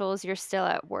socials you're still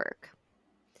at work.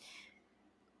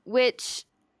 Which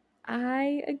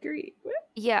I agree with.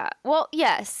 Yeah. Well,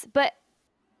 yes, but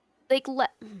like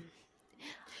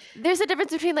there's a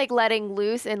difference between like letting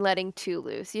loose and letting too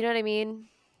loose. You know what I mean?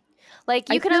 Like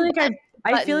I you can feel like unbutton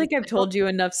I feel buttons, like I've but don't- told you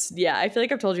enough. Yeah, I feel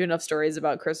like I've told you enough stories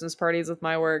about Christmas parties with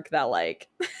my work that like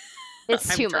it's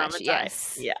I'm too much. traumatized.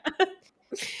 Yes. Yeah, but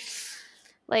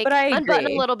Like I unbutton a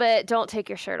agree. little bit. Don't take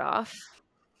your shirt off.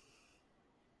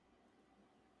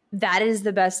 That is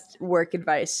the best work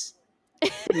advice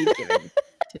we've given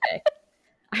today.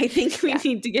 I think we Yeah.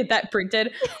 need to get that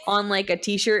printed on like a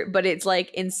t-shirt, but it's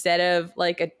like instead of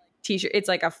like a t-shirt, it's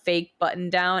like a fake button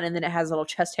down and then it has a little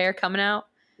chest hair coming out.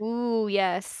 Ooh,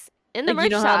 yes. In the Like,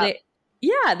 you merch know how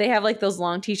shop. they have like those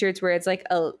long t-shirts where it's like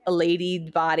a lady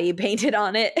body painted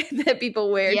on it that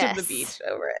people wear to the Yes. beach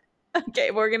over it.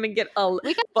 Okay, we're gonna get a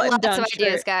We got button lots down of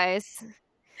ideas, shirt. guys.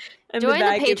 And the Join the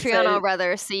back it Patreon says,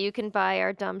 already so you can buy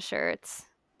our dumb shirts.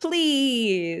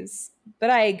 please. But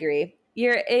I agree.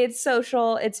 It's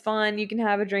social, it's fun, you can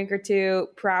have a drink or two.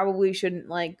 Probably shouldn't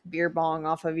like beer bong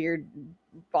off of your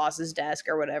boss's desk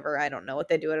or whatever. I don't know what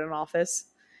they do at an office.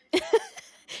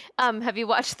 Have you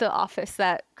watched The Office,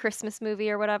 that Christmas movie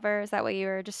or whatever? Is that what you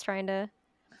were just trying to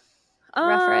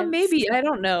reference? Maybe. I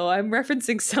don't know. I'm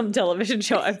referencing some television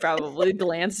show I've probably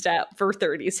glanced at for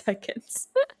 30 seconds.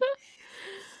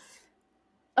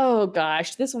 Oh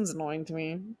gosh, this one's annoying to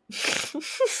me.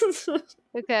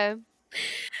 Okay.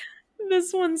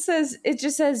 This one says, it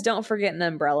just says, don't forget an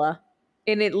umbrella.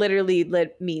 And it literally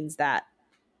means that.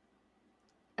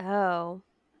 Oh.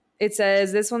 It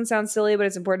says, this one sounds silly, but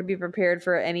it's important to be prepared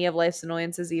for any of life's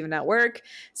annoyances, even at work.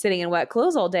 Sitting in wet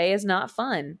clothes all day is not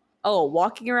fun. Oh,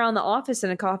 walking around the office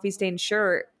in a coffee stained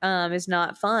shirt is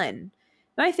not fun.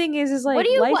 My thing is What like,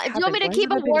 do you life want? Do you want happens. me to Why is it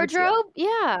keep a that big of a deal? wardrobe?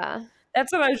 Yeah.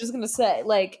 That's what I was just gonna say.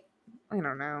 Like, I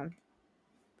don't know.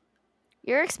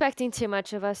 You're expecting too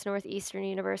much of us, Northeastern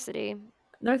University.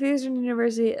 Northeastern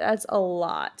University, that's a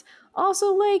lot.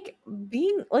 Also, like,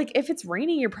 being like, if it's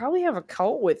raining, you probably have a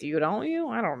coat with you, don't you?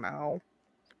 I don't know.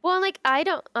 Well, like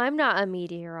I'm not a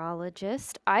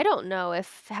meteorologist. I don't know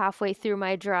if halfway through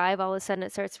my drive all of a sudden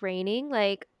it starts raining.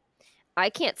 Like I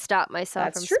can't stop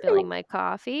myself That's from spilling true. my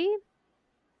coffee.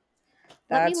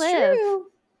 Let me That's live. true.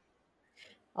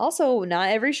 Also, not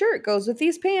every shirt goes with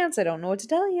these pants. I don't know what to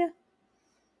tell you.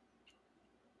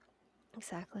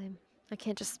 Exactly. I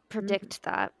can't just Mm-hmm. predict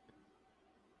that.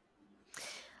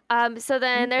 So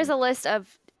then there's Mm-hmm. a list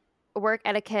of work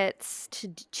etiquettes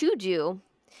to do.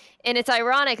 And it's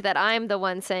ironic that I'm the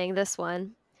one saying this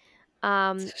one.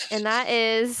 And that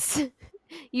is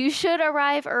you should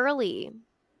arrive early.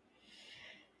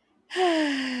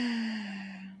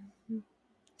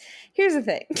 Here's the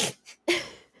thing.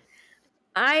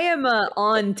 I am a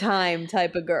on time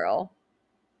type of girl.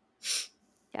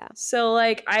 Yeah. So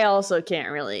like I also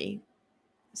can't really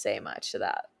say much to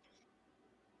that.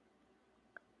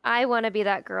 I want to be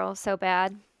that girl so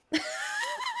bad.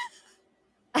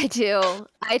 I do.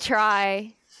 I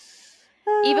try.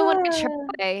 Even when I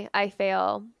try, I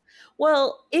fail.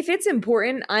 Well, if it's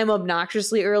important, I'm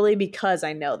obnoxiously early because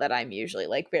I know that I'm usually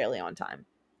like barely on time.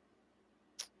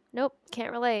 Nope,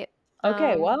 can't relate.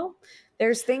 Okay, well,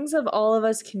 there's things of all of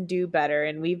us can do better,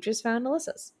 and we've just found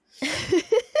Alyssa's.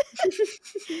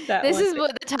 This is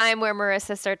the time where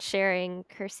Marissa starts sharing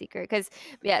her secret. Because,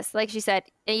 yes, like she said,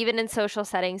 even in social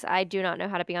settings, I do not know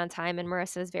how to be on time, and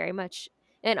Marissa is very much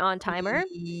an on timer.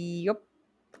 Yep.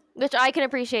 Which I can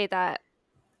appreciate that.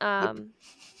 Yep.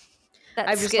 That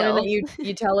I've just learned that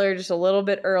you tell her just a little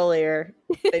bit earlier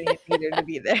than you need her to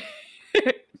be there.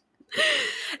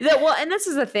 Well, and this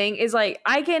is the thing is like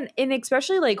I can, and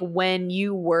especially like when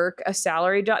you work a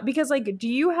salary job, because like, do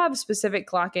you have specific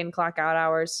clock in, clock out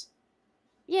hours?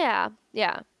 Yeah.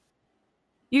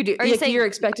 You do. Are you Like saying you're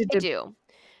expected I to. do?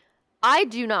 I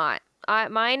do not.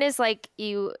 Mine is like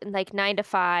 9 to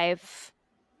 5,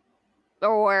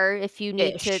 or if you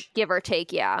need to Ish. give or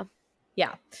take, yeah.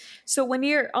 Yeah. So when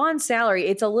you're on salary,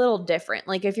 it's a little different.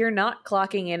 Like if you're not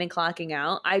clocking in and clocking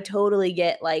out, I totally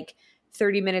get like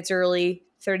 30 minutes early,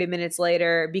 30 minutes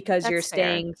later because you're That's fair.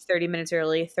 staying 30 minutes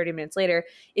early, 30 minutes later.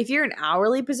 If you're an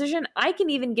hourly position, I can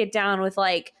even get down with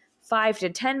like 5 to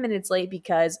 10 minutes late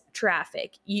because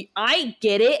traffic. I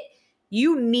get it.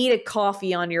 You need a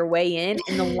coffee on your way in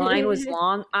and the line was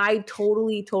long. I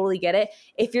totally, totally get it.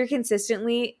 If you're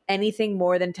consistently anything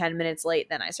more than 10 minutes late,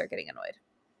 then I start getting annoyed.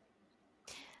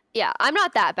 Yeah, I'm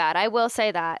not that bad. I will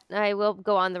say that. I will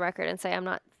go on the record and say I'm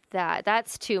not that.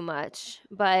 That's too much.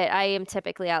 But I am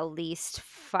typically at least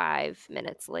 5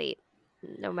 minutes late,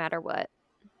 no matter what.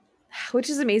 Which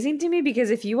is amazing to me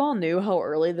because if you all knew how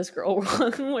early this girl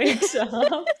wakes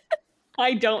up,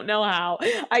 I don't know how.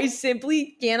 I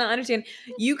simply cannot understand.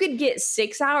 You could get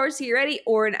 6 hours here ready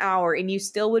or an hour and you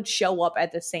still would show up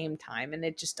at the same time. And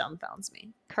it just dumbfounds me.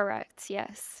 Correct.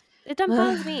 Yes. It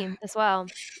dumbfounds me as well.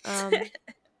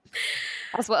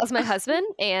 As well as my husband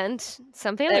and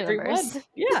some family members.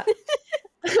 Yeah.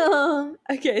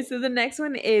 Okay, so the next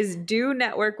one is do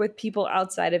network with people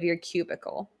outside of your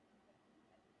cubicle.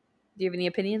 Do you have any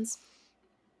opinions?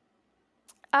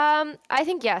 I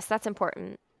think yes, that's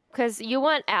important because you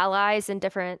want allies in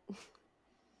different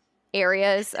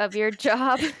areas of your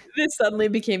job. This suddenly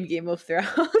became Game of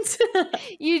Thrones.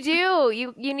 You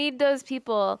do. You need those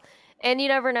people, and you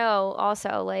never know.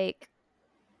 Also, like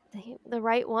the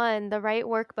right one, the right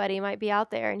work buddy might be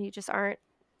out there, and you just aren't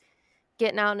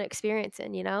getting out and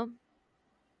experiencing. You know.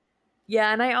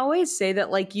 Yeah, and I always say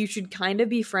that like you should kind of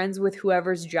be friends with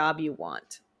whoever's job you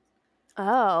want.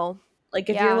 Oh. Like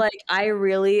if you're like, I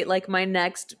really like my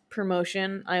next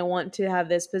promotion, I want to have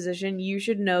this position, you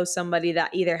should know somebody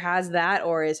that either has that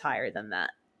or is higher than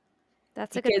that.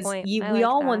 That's a good Because point. we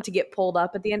all want to get pulled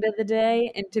up at the end of the day,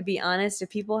 and to be honest, if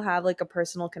people have like a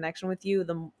personal connection with you,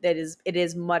 it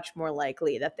is much more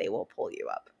likely that they will pull you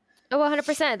up. Oh,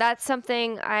 100%. That's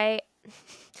something I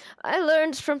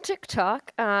learned from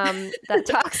TikTok that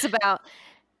talks about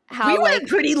how we went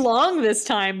pretty long this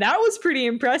time. That was pretty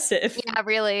impressive. Yeah,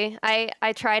 really.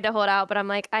 I tried to hold out, but I'm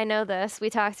like, I know this. We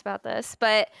talked about this.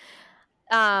 But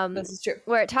this is true.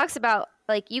 Where it talks about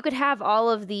like you could have all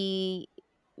of the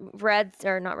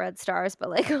not red stars, but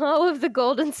like all of the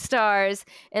golden stars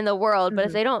in the world, but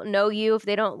if they don't know you, if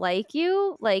they don't like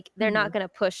you, like they're not going to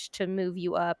push to move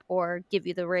you up or give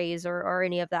you the raise or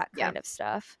any of that kind of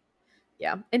stuff.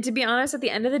 Yeah. And to be honest, at the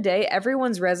end of the day,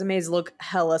 everyone's resumes look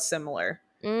hella similar.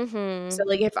 So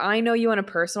like if I know you on a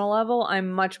personal level,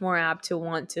 I'm much more apt to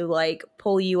want to like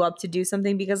pull you up to do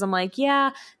something because I'm like, yeah,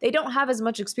 they don't have as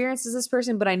much experience as this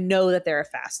person, but I know that they're a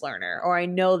fast learner or I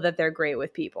know that they're great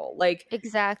with people. Like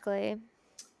exactly.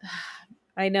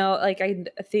 I know, like I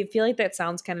feel like that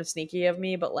sounds kind of sneaky of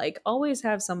me, but like always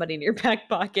have somebody in your back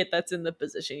pocket that's in the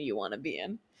position you want to be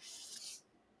in.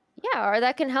 Yeah, or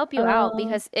that can help you out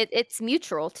because it's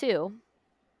mutual too.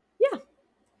 Yeah.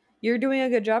 You're doing a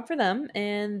good job for them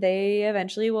and they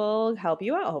eventually will help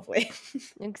you out, hopefully.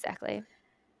 Exactly.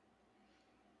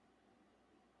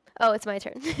 Oh, it's my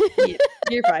turn.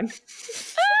 You're fine.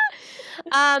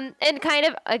 And kind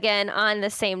of again on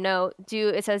the same note,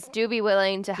 it says do be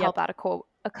willing to help out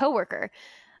a coworker.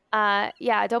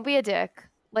 Yeah, don't be a dick.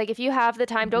 Like if you have the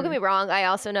time, don't get me wrong, I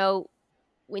also know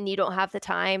when you don't have the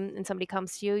time and somebody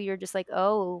comes to you, you're just like,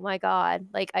 oh my God,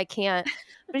 like I can't.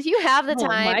 But if you have the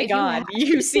time, oh my God,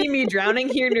 you see me drowning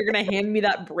here and you're going to hand me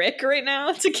that brick right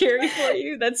now to carry for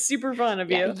you? That's super fun of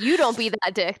you. You don't be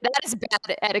that dick. That is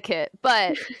bad etiquette.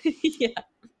 But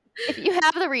if you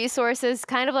have the resources,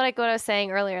 kind of like what I was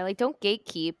saying earlier, like don't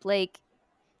gatekeep. Like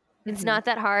it's not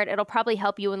that hard. It'll probably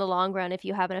help you in the long run if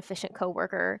you have an efficient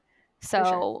coworker.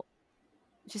 So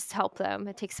just help them.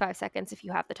 It takes 5 seconds if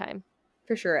you have the time.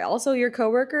 For sure. Also, your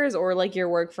coworkers or like your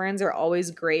work friends are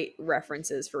always great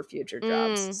references for future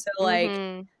jobs. So like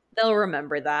they'll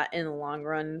remember that in the long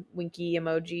run. Winky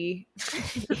emoji.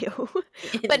 Ew.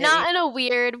 But not in a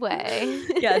weird way.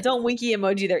 Yeah, don't winky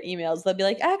emoji their emails. They'll be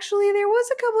like, actually, there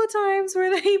was a couple of times where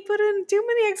they put in too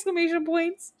many exclamation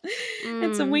points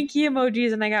and some winky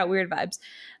emojis and I got weird vibes.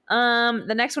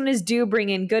 The next one is do bring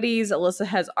in goodies. Alyssa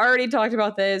has already talked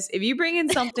about this. If you bring in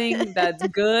something that's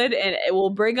good and it will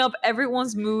bring up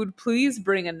everyone's mood, please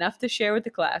bring enough to share with the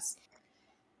class.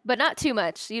 But not too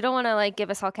much. You don't want to like give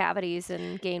us all cavities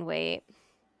and gain weight.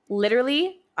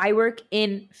 Literally, I work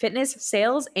in fitness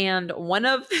sales and one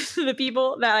of the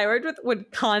people that I worked with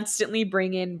would constantly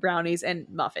bring in brownies and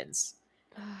muffins.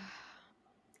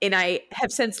 And I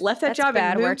have since left that job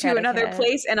and moved to another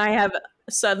place and I have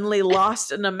suddenly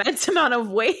lost an immense amount of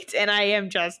weight and I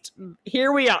am just,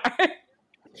 here we are.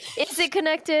 Is it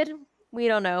connected? We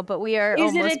don't know, but we are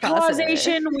Is almost it a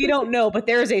causation? We don't know, but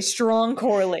there is a strong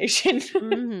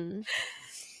correlation.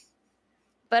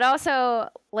 But also,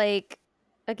 like,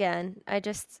 again, I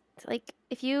just, like,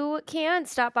 if you can,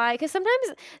 stop by. Because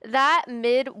sometimes that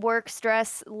mid-work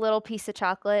stress little piece of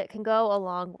chocolate can go a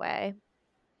long way.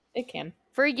 It can.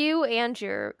 For you and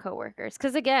your coworkers.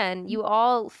 Because, again, you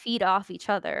all feed off each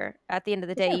other at the end of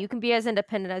the day. Yeah. You can be as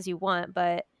independent as you want,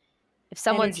 but if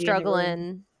someone's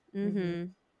struggling...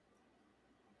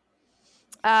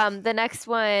 the next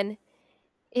one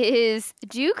is,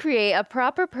 do you create a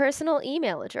proper personal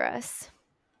email address?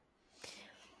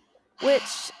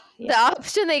 Which the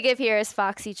option they give here is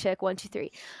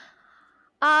FoxyChick123.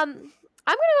 I'm going to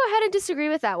go ahead and disagree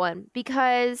with that one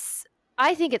because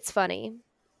I think it's funny.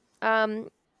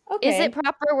 Is it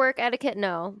proper work etiquette?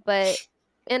 No, but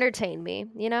entertain me,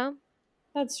 you know?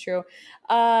 That's true.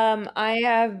 I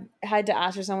have had to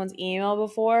ask for someone's email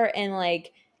before and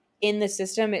like in the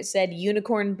system it said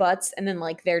unicorn butts and then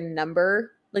like their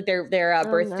number like their Oh,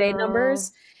 birthday no.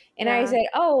 numbers. And I Yeah. said,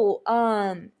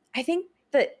 I think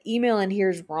the email in here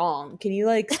is wrong. Can you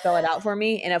like spell it out for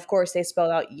me? And of course they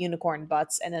spelled out unicorn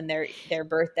butts and then their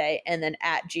birthday and then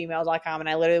at gmail.com. And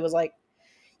I literally was like,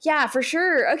 yeah, for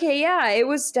sure. Okay, yeah, it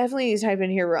was definitely typed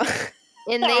in here wrong.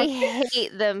 And they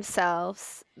hate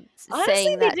themselves Honestly,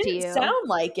 saying they that to didn't you. sound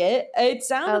like it. It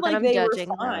sounded Oh, then like I'm they were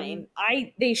judging fine.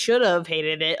 them. They should have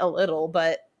hated it a little,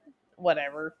 but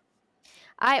whatever.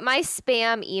 My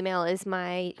spam email is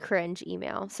my cringe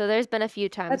email. So there's been a few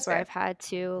times That's where fair. I've had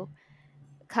to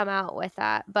come out with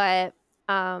that. But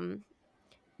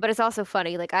it's also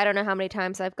funny. Like, I don't know how many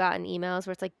times I've gotten emails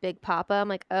where it's like Big Papa. I'm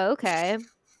like, oh, okay.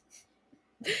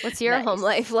 What's your home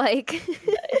life like?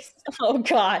 Nice. Oh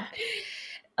God.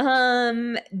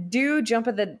 Do jump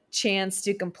at the chance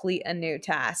to complete a new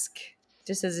task.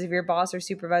 Just as if your boss or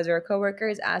supervisor or coworker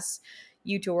has asked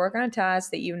you to work on a task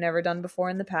that you've never done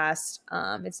before in the past.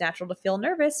 It's natural to feel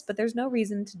nervous, but there's no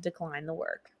reason to decline the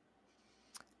work.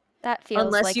 That feels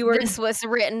Unless like you were this was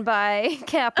written by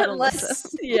capitalism.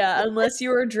 unless you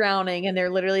were drowning and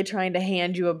they're literally trying to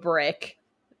hand you a brick.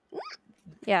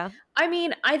 Yeah. I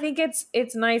mean, I think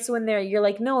it's nice when you're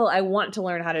like, no, I want to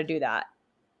learn how to do that.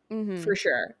 Mm-hmm. For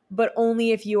sure. But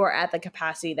only if you are at the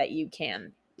capacity that you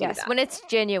can do Yes, that. when it's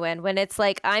genuine, when it's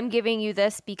like, I'm giving you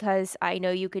this because I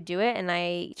know you could do it and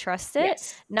I trust it.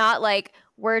 Yes. Not like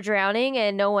we're drowning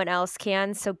and no one else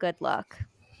can, so good luck.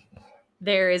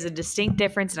 There is a distinct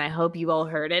difference, and I hope you all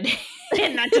heard it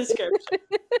in that description.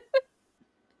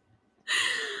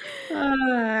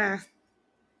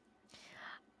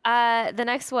 The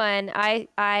next one,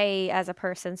 I as a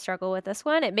person struggle with this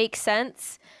one. It makes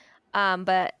sense.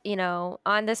 But you know,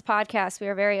 on this podcast, we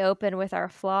are very open with our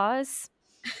flaws.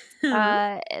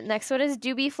 Next one is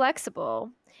do be flexible.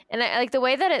 And I like the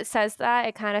way that it says that,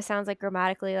 it kind of sounds like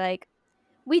grammatically like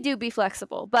we do be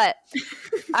flexible, but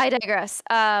I digress.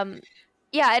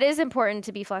 Yeah, it is important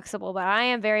to be flexible, but I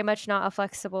am very much not a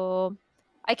flexible.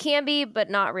 I can be, but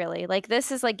not really. Like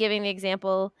this is like giving the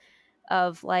example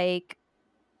of like,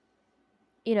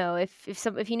 you know,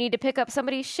 if you need to pick up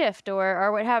somebody's shift or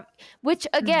what have, which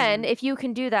again, if you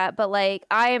can do that, but like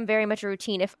I am very much a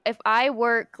routine. If I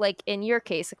work like in your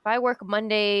case, if I work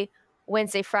Monday,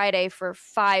 Wednesday, Friday for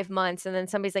 5 months, and then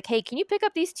somebody's like, hey, can you pick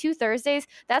up these 2 Thursdays?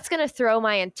 That's gonna throw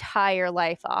my entire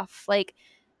life off. Like,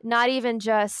 not even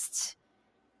just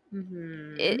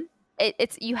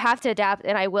it's you have to adapt,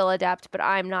 and I will adapt, but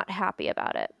I'm not happy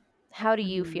about it. How do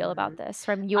you feel about this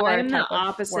from your I'm type the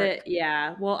opposite. of work?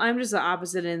 Yeah. Well, I'm just the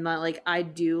opposite in that, like, I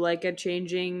do like a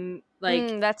changing,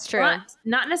 like, That's true.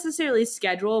 not necessarily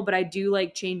schedule, but I do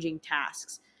like changing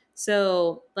tasks.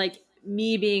 So, like,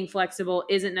 me being flexible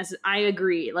isn't necessary. I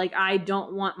agree. Like, I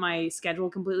don't want my schedule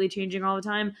completely changing all the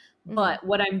time, but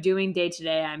what I'm doing day to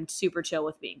day, I'm super chill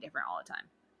with being different all the time.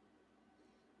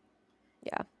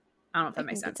 Yeah. I don't know if that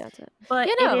makes sense. It. But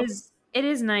you know. it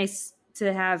is nice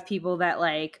to have people that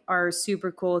like are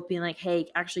super cool with being like,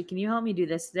 hey, actually, can you help me do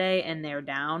this today? And they're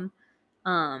down.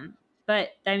 But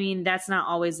I mean, that's not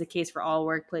always the case for all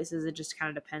workplaces. It just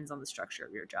kind of depends on the structure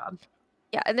of your job.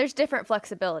 Yeah, and there's different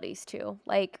flexibilities too.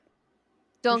 Like,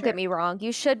 don't get me wrong,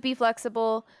 you should be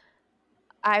flexible.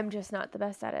 I'm just not the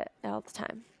best at it all the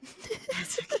time.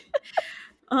 That's okay.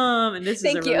 And this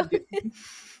Thank is you.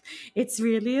 It's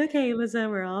really okay, Lisa.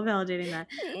 We're all validating that.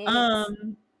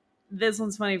 This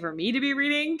one's funny for me to be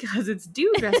reading because it's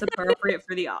do dress appropriate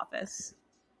for the office.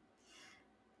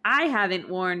 I haven't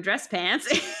worn dress pants.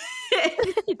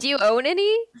 Do you own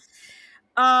any?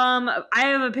 I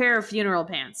have a pair of funeral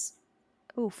pants.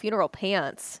 Ooh, funeral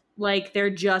pants. Like, they're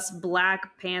just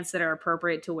black pants that are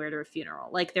appropriate to wear to a funeral.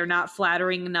 Like, they're not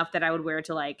flattering enough that I would wear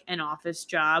to, like, an office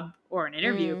job or an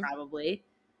interview, probably.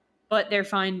 But they're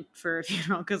fine for a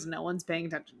funeral because no one's paying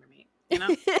attention to me, you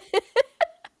know?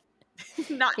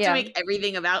 Not to make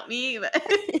everything about me, but...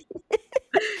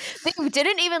 They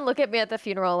didn't even look at me at the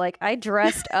funeral. Like, I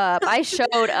dressed up. I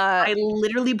showed up. I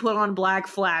literally put on black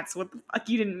flats. What the fuck?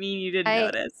 You didn't mean you didn't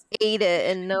notice. I ate it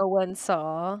and no one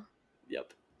saw.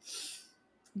 Yep.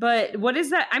 But what is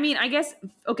that? I mean, I guess,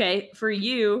 okay, for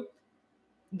you,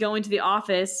 going to the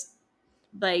office,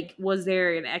 like, was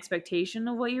there an expectation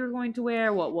of what you were going to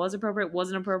wear? What was appropriate,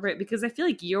 wasn't appropriate? Because I feel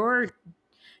like your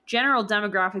general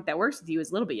demographic that works with you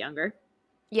is a little bit younger.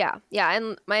 Yeah.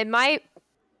 And my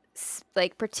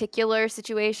like particular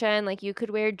situation, like you could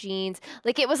wear jeans,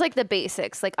 like it was like the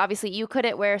basics. Like obviously you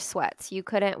couldn't wear sweats, you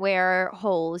couldn't wear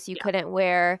holes, you couldn't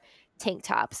wear tank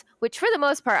tops, which for the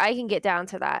most part I can get down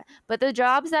to that. But the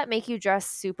jobs that make you dress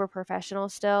super professional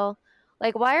still,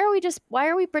 like why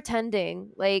are we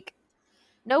pretending? Like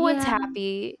no one's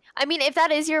happy. I mean, if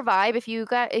that is your vibe, if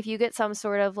you get some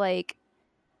sort of like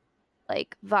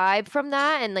like vibe from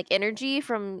that and like energy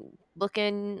from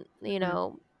looking, you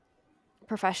know,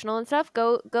 professional and stuff,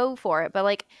 go for it. But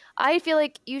like I feel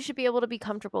like you should be able to be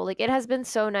comfortable. Like it has been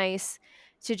so nice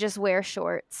to just wear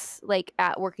shorts like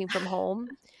at working from home.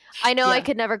 I know I Yeah.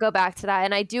 could never go back to that,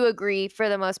 and I do agree for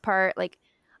the most part. Like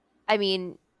I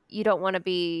mean, you don't want to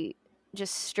be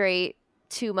just straight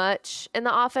too much in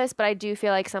the office, but I do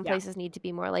feel like some Yeah. places need to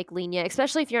be more like lenient,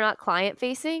 especially if you're not client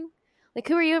facing. Like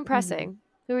who are you impressing?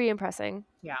 Who are you impressing?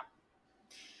 Yeah.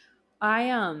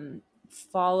 I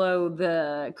follow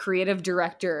the creative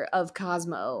director of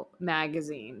Cosmo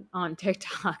magazine on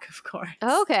TikTok, of course.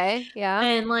 Oh, okay. Yeah.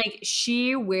 And like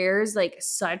she wears like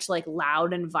such like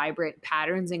loud and vibrant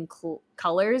patterns and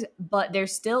colors, but they're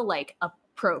still like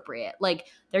appropriate. Like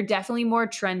they're definitely more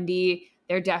trendy.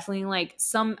 They're definitely like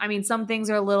some things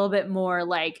are a little bit more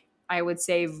like I would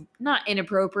say not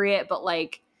inappropriate, but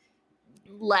like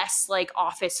less like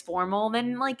office formal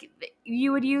than like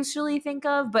you would usually think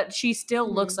of, but she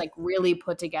still looks like really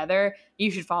put together. You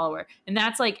should follow her. And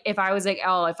that's like if I was like,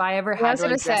 oh, if I ever I had was to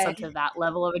gonna like dress say. up to that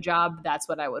level of a job, that's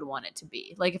what I would want it to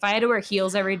be. Like if I had to wear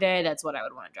heels every day, that's what I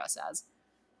would want to dress as.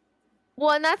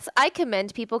 Well, and I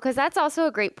commend people because that's also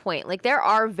a great point. Like there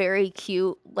are very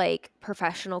cute like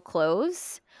professional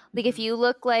clothes. Like if you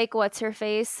look like what's her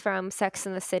face from Sex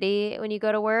and the City when you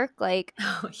go to work, like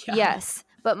Oh, yeah. yes.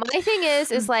 But my thing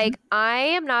is like I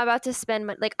am not about to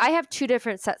spend like I have two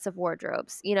different sets of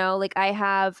wardrobes, you know? Like I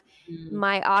have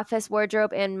my office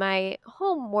wardrobe and my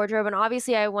home wardrobe, and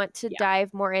obviously I want to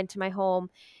dive more into my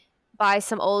home, buy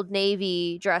some Old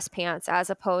Navy dress pants as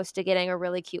opposed to getting a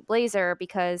really cute blazer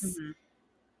because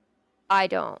I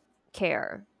don't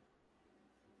care.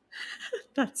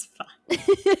 That's fine.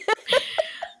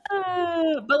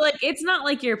 But like it's not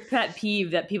like your pet peeve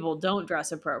that people don't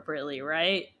dress appropriately,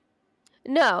 right?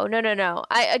 No.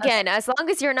 Again, as long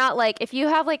as you're not like, if you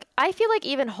have like, I feel like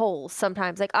even holes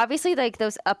sometimes, like obviously like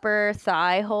those upper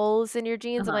thigh holes in your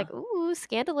jeans, I'm like, ooh,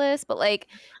 scandalous. But like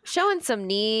showing some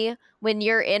knee when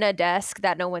you're in a desk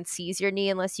that no one sees your knee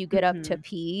unless you get up to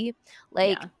pee,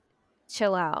 like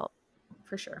chill out.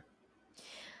 For sure.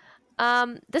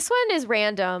 This one is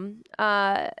random.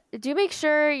 Do make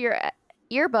sure your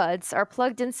earbuds are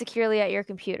plugged in securely at your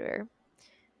computer.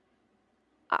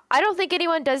 I don't think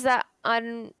anyone does that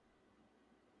on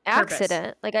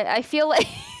accident. Like I feel like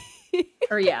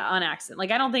or on accident.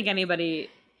 Like I don't think anybody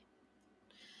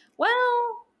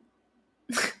well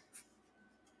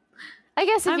I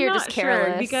guess if I'm you're not just careless.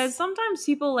 sure because sometimes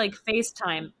people like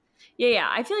FaceTime. Yeah,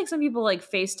 I feel like some people like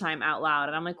FaceTime out loud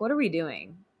and I'm like, what are we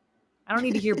doing? I don't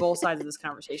need to hear both sides of this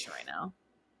conversation right now.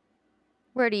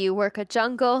 Where do you work? A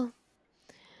jungle?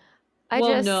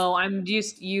 No, I'm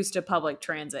just used to public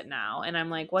transit now and I'm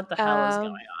like, what the hell is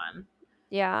going on?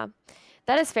 Yeah.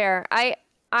 That is fair. I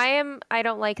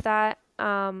don't like that.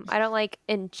 I don't like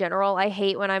in general. I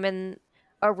hate when I'm in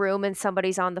a room and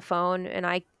somebody's on the phone and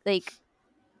I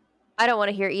don't want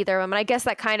to hear either of them. And I guess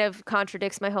that kind of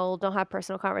contradicts my whole don't have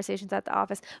personal conversations at the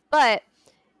office. But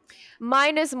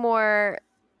mine is more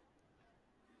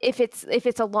if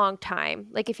it's a long time.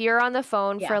 Like if you're on the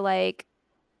phone for like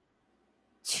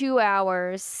 2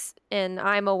 hours and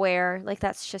I'm aware, like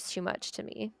that's just too much to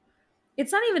me.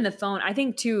 It's not even the phone. I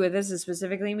think too, what this is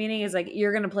specifically meaning is like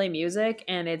you're gonna play music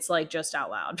and it's like just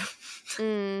out loud.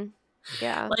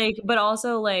 Yeah. Like, but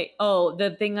also like, oh,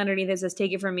 the thing underneath it says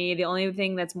 "Take it from me." The only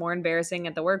thing that's more embarrassing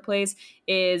at the workplace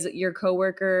is your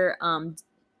coworker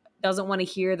doesn't want to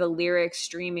hear the lyrics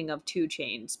streaming of 2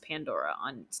 Chainz Pandora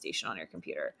on station on your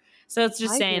computer. So it's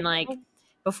just saying like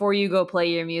before you go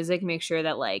play your music, make sure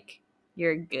that like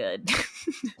you're good.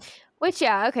 Which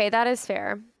okay, that is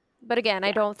fair. But again,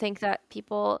 I don't think that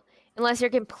people, unless you're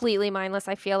completely mindless,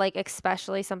 I feel like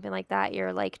especially something like that,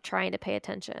 you're like trying to pay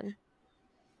attention.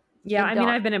 Yeah, I mean,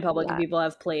 I've been in public and people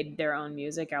have played their own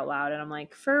music out loud, and I'm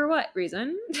like, for what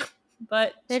reason?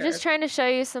 But they're just trying to show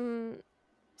you some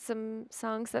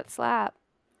songs that slap.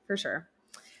 For sure.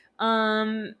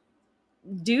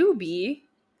 Do be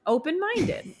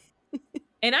open-minded.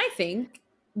 And I think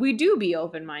we do be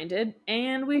open-minded,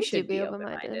 and we should be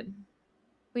open-minded.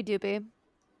 We do be.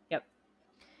 Yep.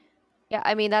 Yeah,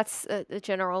 I mean, that's a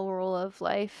general rule of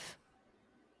life.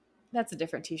 That's a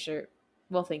different t-shirt.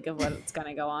 We'll think of what's going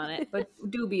to go on it, but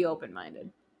do be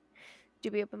open-minded.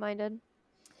 Do be open-minded.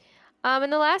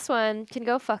 And the last one can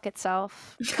go fuck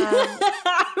itself.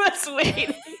 I was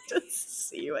waiting to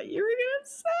see what you were going to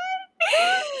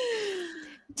say.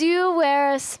 Do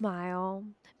wear a smile,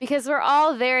 because we're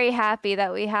all very happy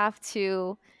that we have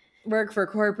to work for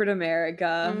corporate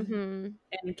America and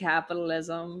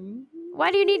capitalism.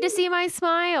 Why do you need to see my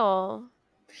smile?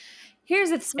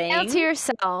 Here's the Smile thing. to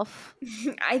yourself.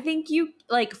 I think you,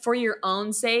 like, for your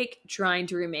own sake, trying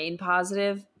to remain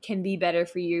positive can be better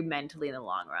for you mentally in the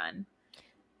long run.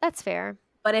 That's fair.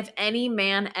 But if any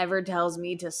man ever tells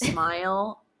me to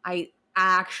smile, I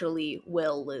actually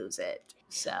will lose it.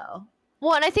 So.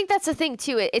 Well, and I think that's the thing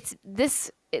too. It's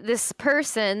this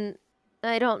person,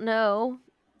 I don't know,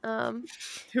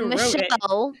 Who wrote it?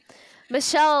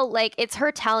 Michelle, like, it's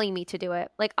her telling me to do it.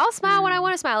 Like, I'll smile when I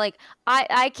want to smile. Like,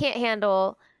 I can't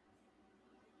handle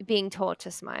being told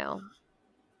to smile.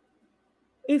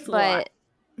 It's a lot.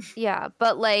 Yeah,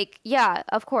 but like, yeah,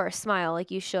 of course, smile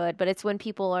like you should. But it's when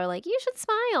people are like, you should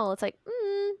smile. It's like,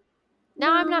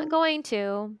 now I'm not going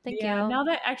to. Thank you. Now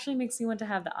that actually makes me want to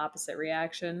have the opposite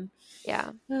reaction.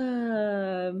 Yeah.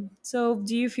 So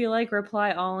do you feel like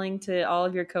reply alling to all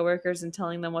of your coworkers and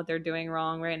telling them what they're doing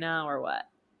wrong right now, or what?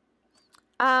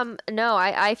 No,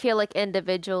 I feel like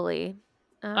individually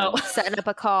setting up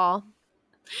a call.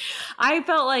 I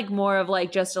felt like more of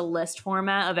like just a list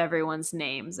format of everyone's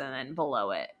names and then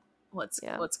below it what's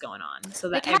going on, so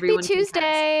that like, everyone happy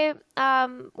Tuesday.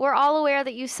 We're all aware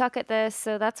that you suck at this,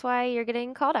 so that's why you're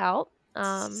getting called out.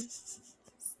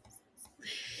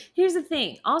 Here's the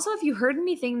thing. Also, if you heard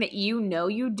anything that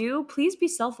you do, please be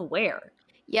self-aware.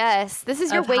 Yes, this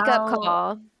is your wake-up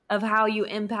call of how you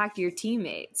impact your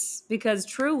teammates, because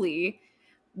truly,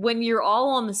 when you're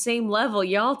all on the same level,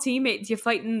 y'all teammates, you're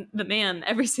fighting the man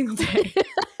every single day.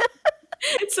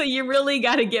 So you really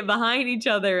got to get behind each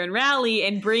other and rally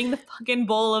and bring the fucking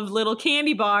bowl of little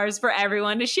candy bars for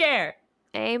everyone to share.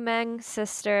 Amen,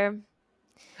 sister.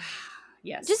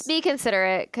 Yes. Just be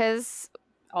considerate, because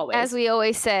as we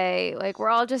always say, like, we're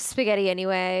all just spaghetti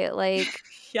anyway. Like,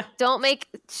 don't make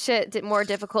shit more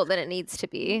difficult than it needs to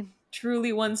be.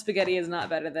 Truly, one spaghetti is not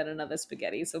better than another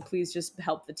spaghetti, so please just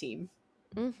help the team.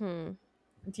 Mm-hmm.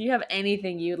 Do you have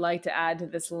anything you'd like to add to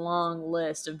this long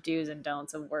list of do's and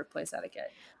don'ts of workplace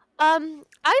etiquette? I'd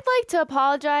like to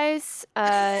apologize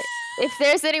if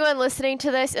there's anyone listening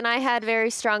to this and I had very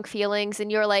strong feelings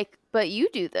and you're like, but you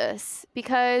do this,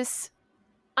 because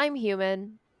I'm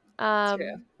human.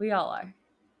 True. We all are.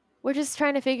 We're just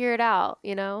trying to figure it out,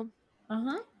 you know?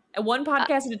 Uh-huh. And one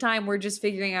podcast at a time, we're just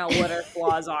figuring out what our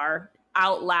flaws are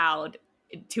out loud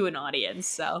to an audience,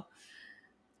 so.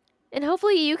 And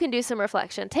hopefully you can do some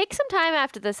reflection. Take some time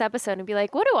after this episode and be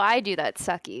like, what do I do that's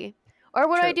sucky? Or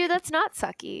what do I do that's not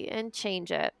sucky? And change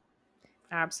it.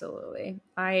 Absolutely.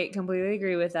 I completely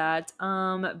agree with that.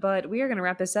 But we are going to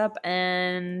wrap this up.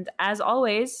 And as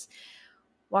always,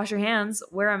 wash your hands,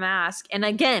 wear a mask. And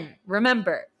again,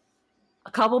 remember,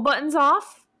 a couple buttons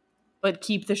off, but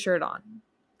keep the shirt on.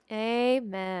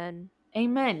 Amen.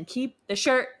 Amen. Keep the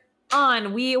shirt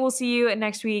on. We will see you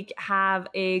next week. Have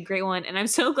a great one. And I'm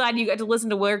so glad you got to listen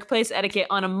to Workplace Etiquette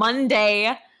on a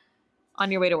Monday on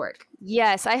your way to work.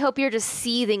 Yes, I hope you're just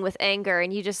seething with anger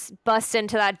and you just bust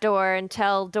into that door and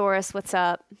tell Doris what's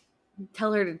up.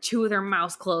 Tell her to chew with her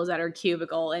mouth closed at her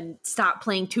cubicle and stop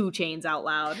playing 2 Chainz out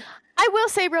loud. I will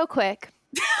say real quick,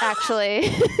 actually.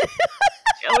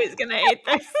 Joey's gonna hate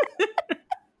this.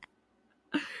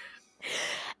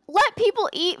 Let people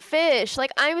eat fish.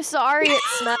 Like, I'm sorry it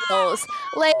smells.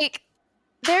 Like,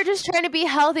 they're just trying to be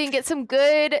healthy and get some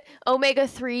good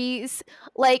omega-3s.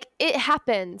 Like, it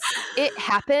happens. It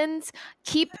happens.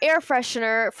 Keep air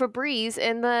freshener Febreze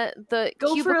in the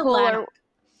Go cubicle. for a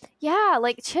yeah,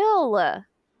 like, chill.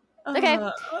 Okay.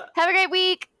 Have a great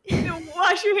week.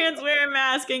 Wash your hands, wear a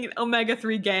mask, and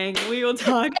omega-3 gang. We will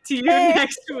talk to you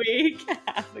next week.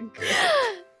 Have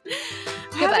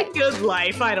a good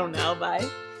life. I don't know. Bye.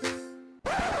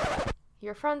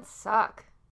 Your friends suck.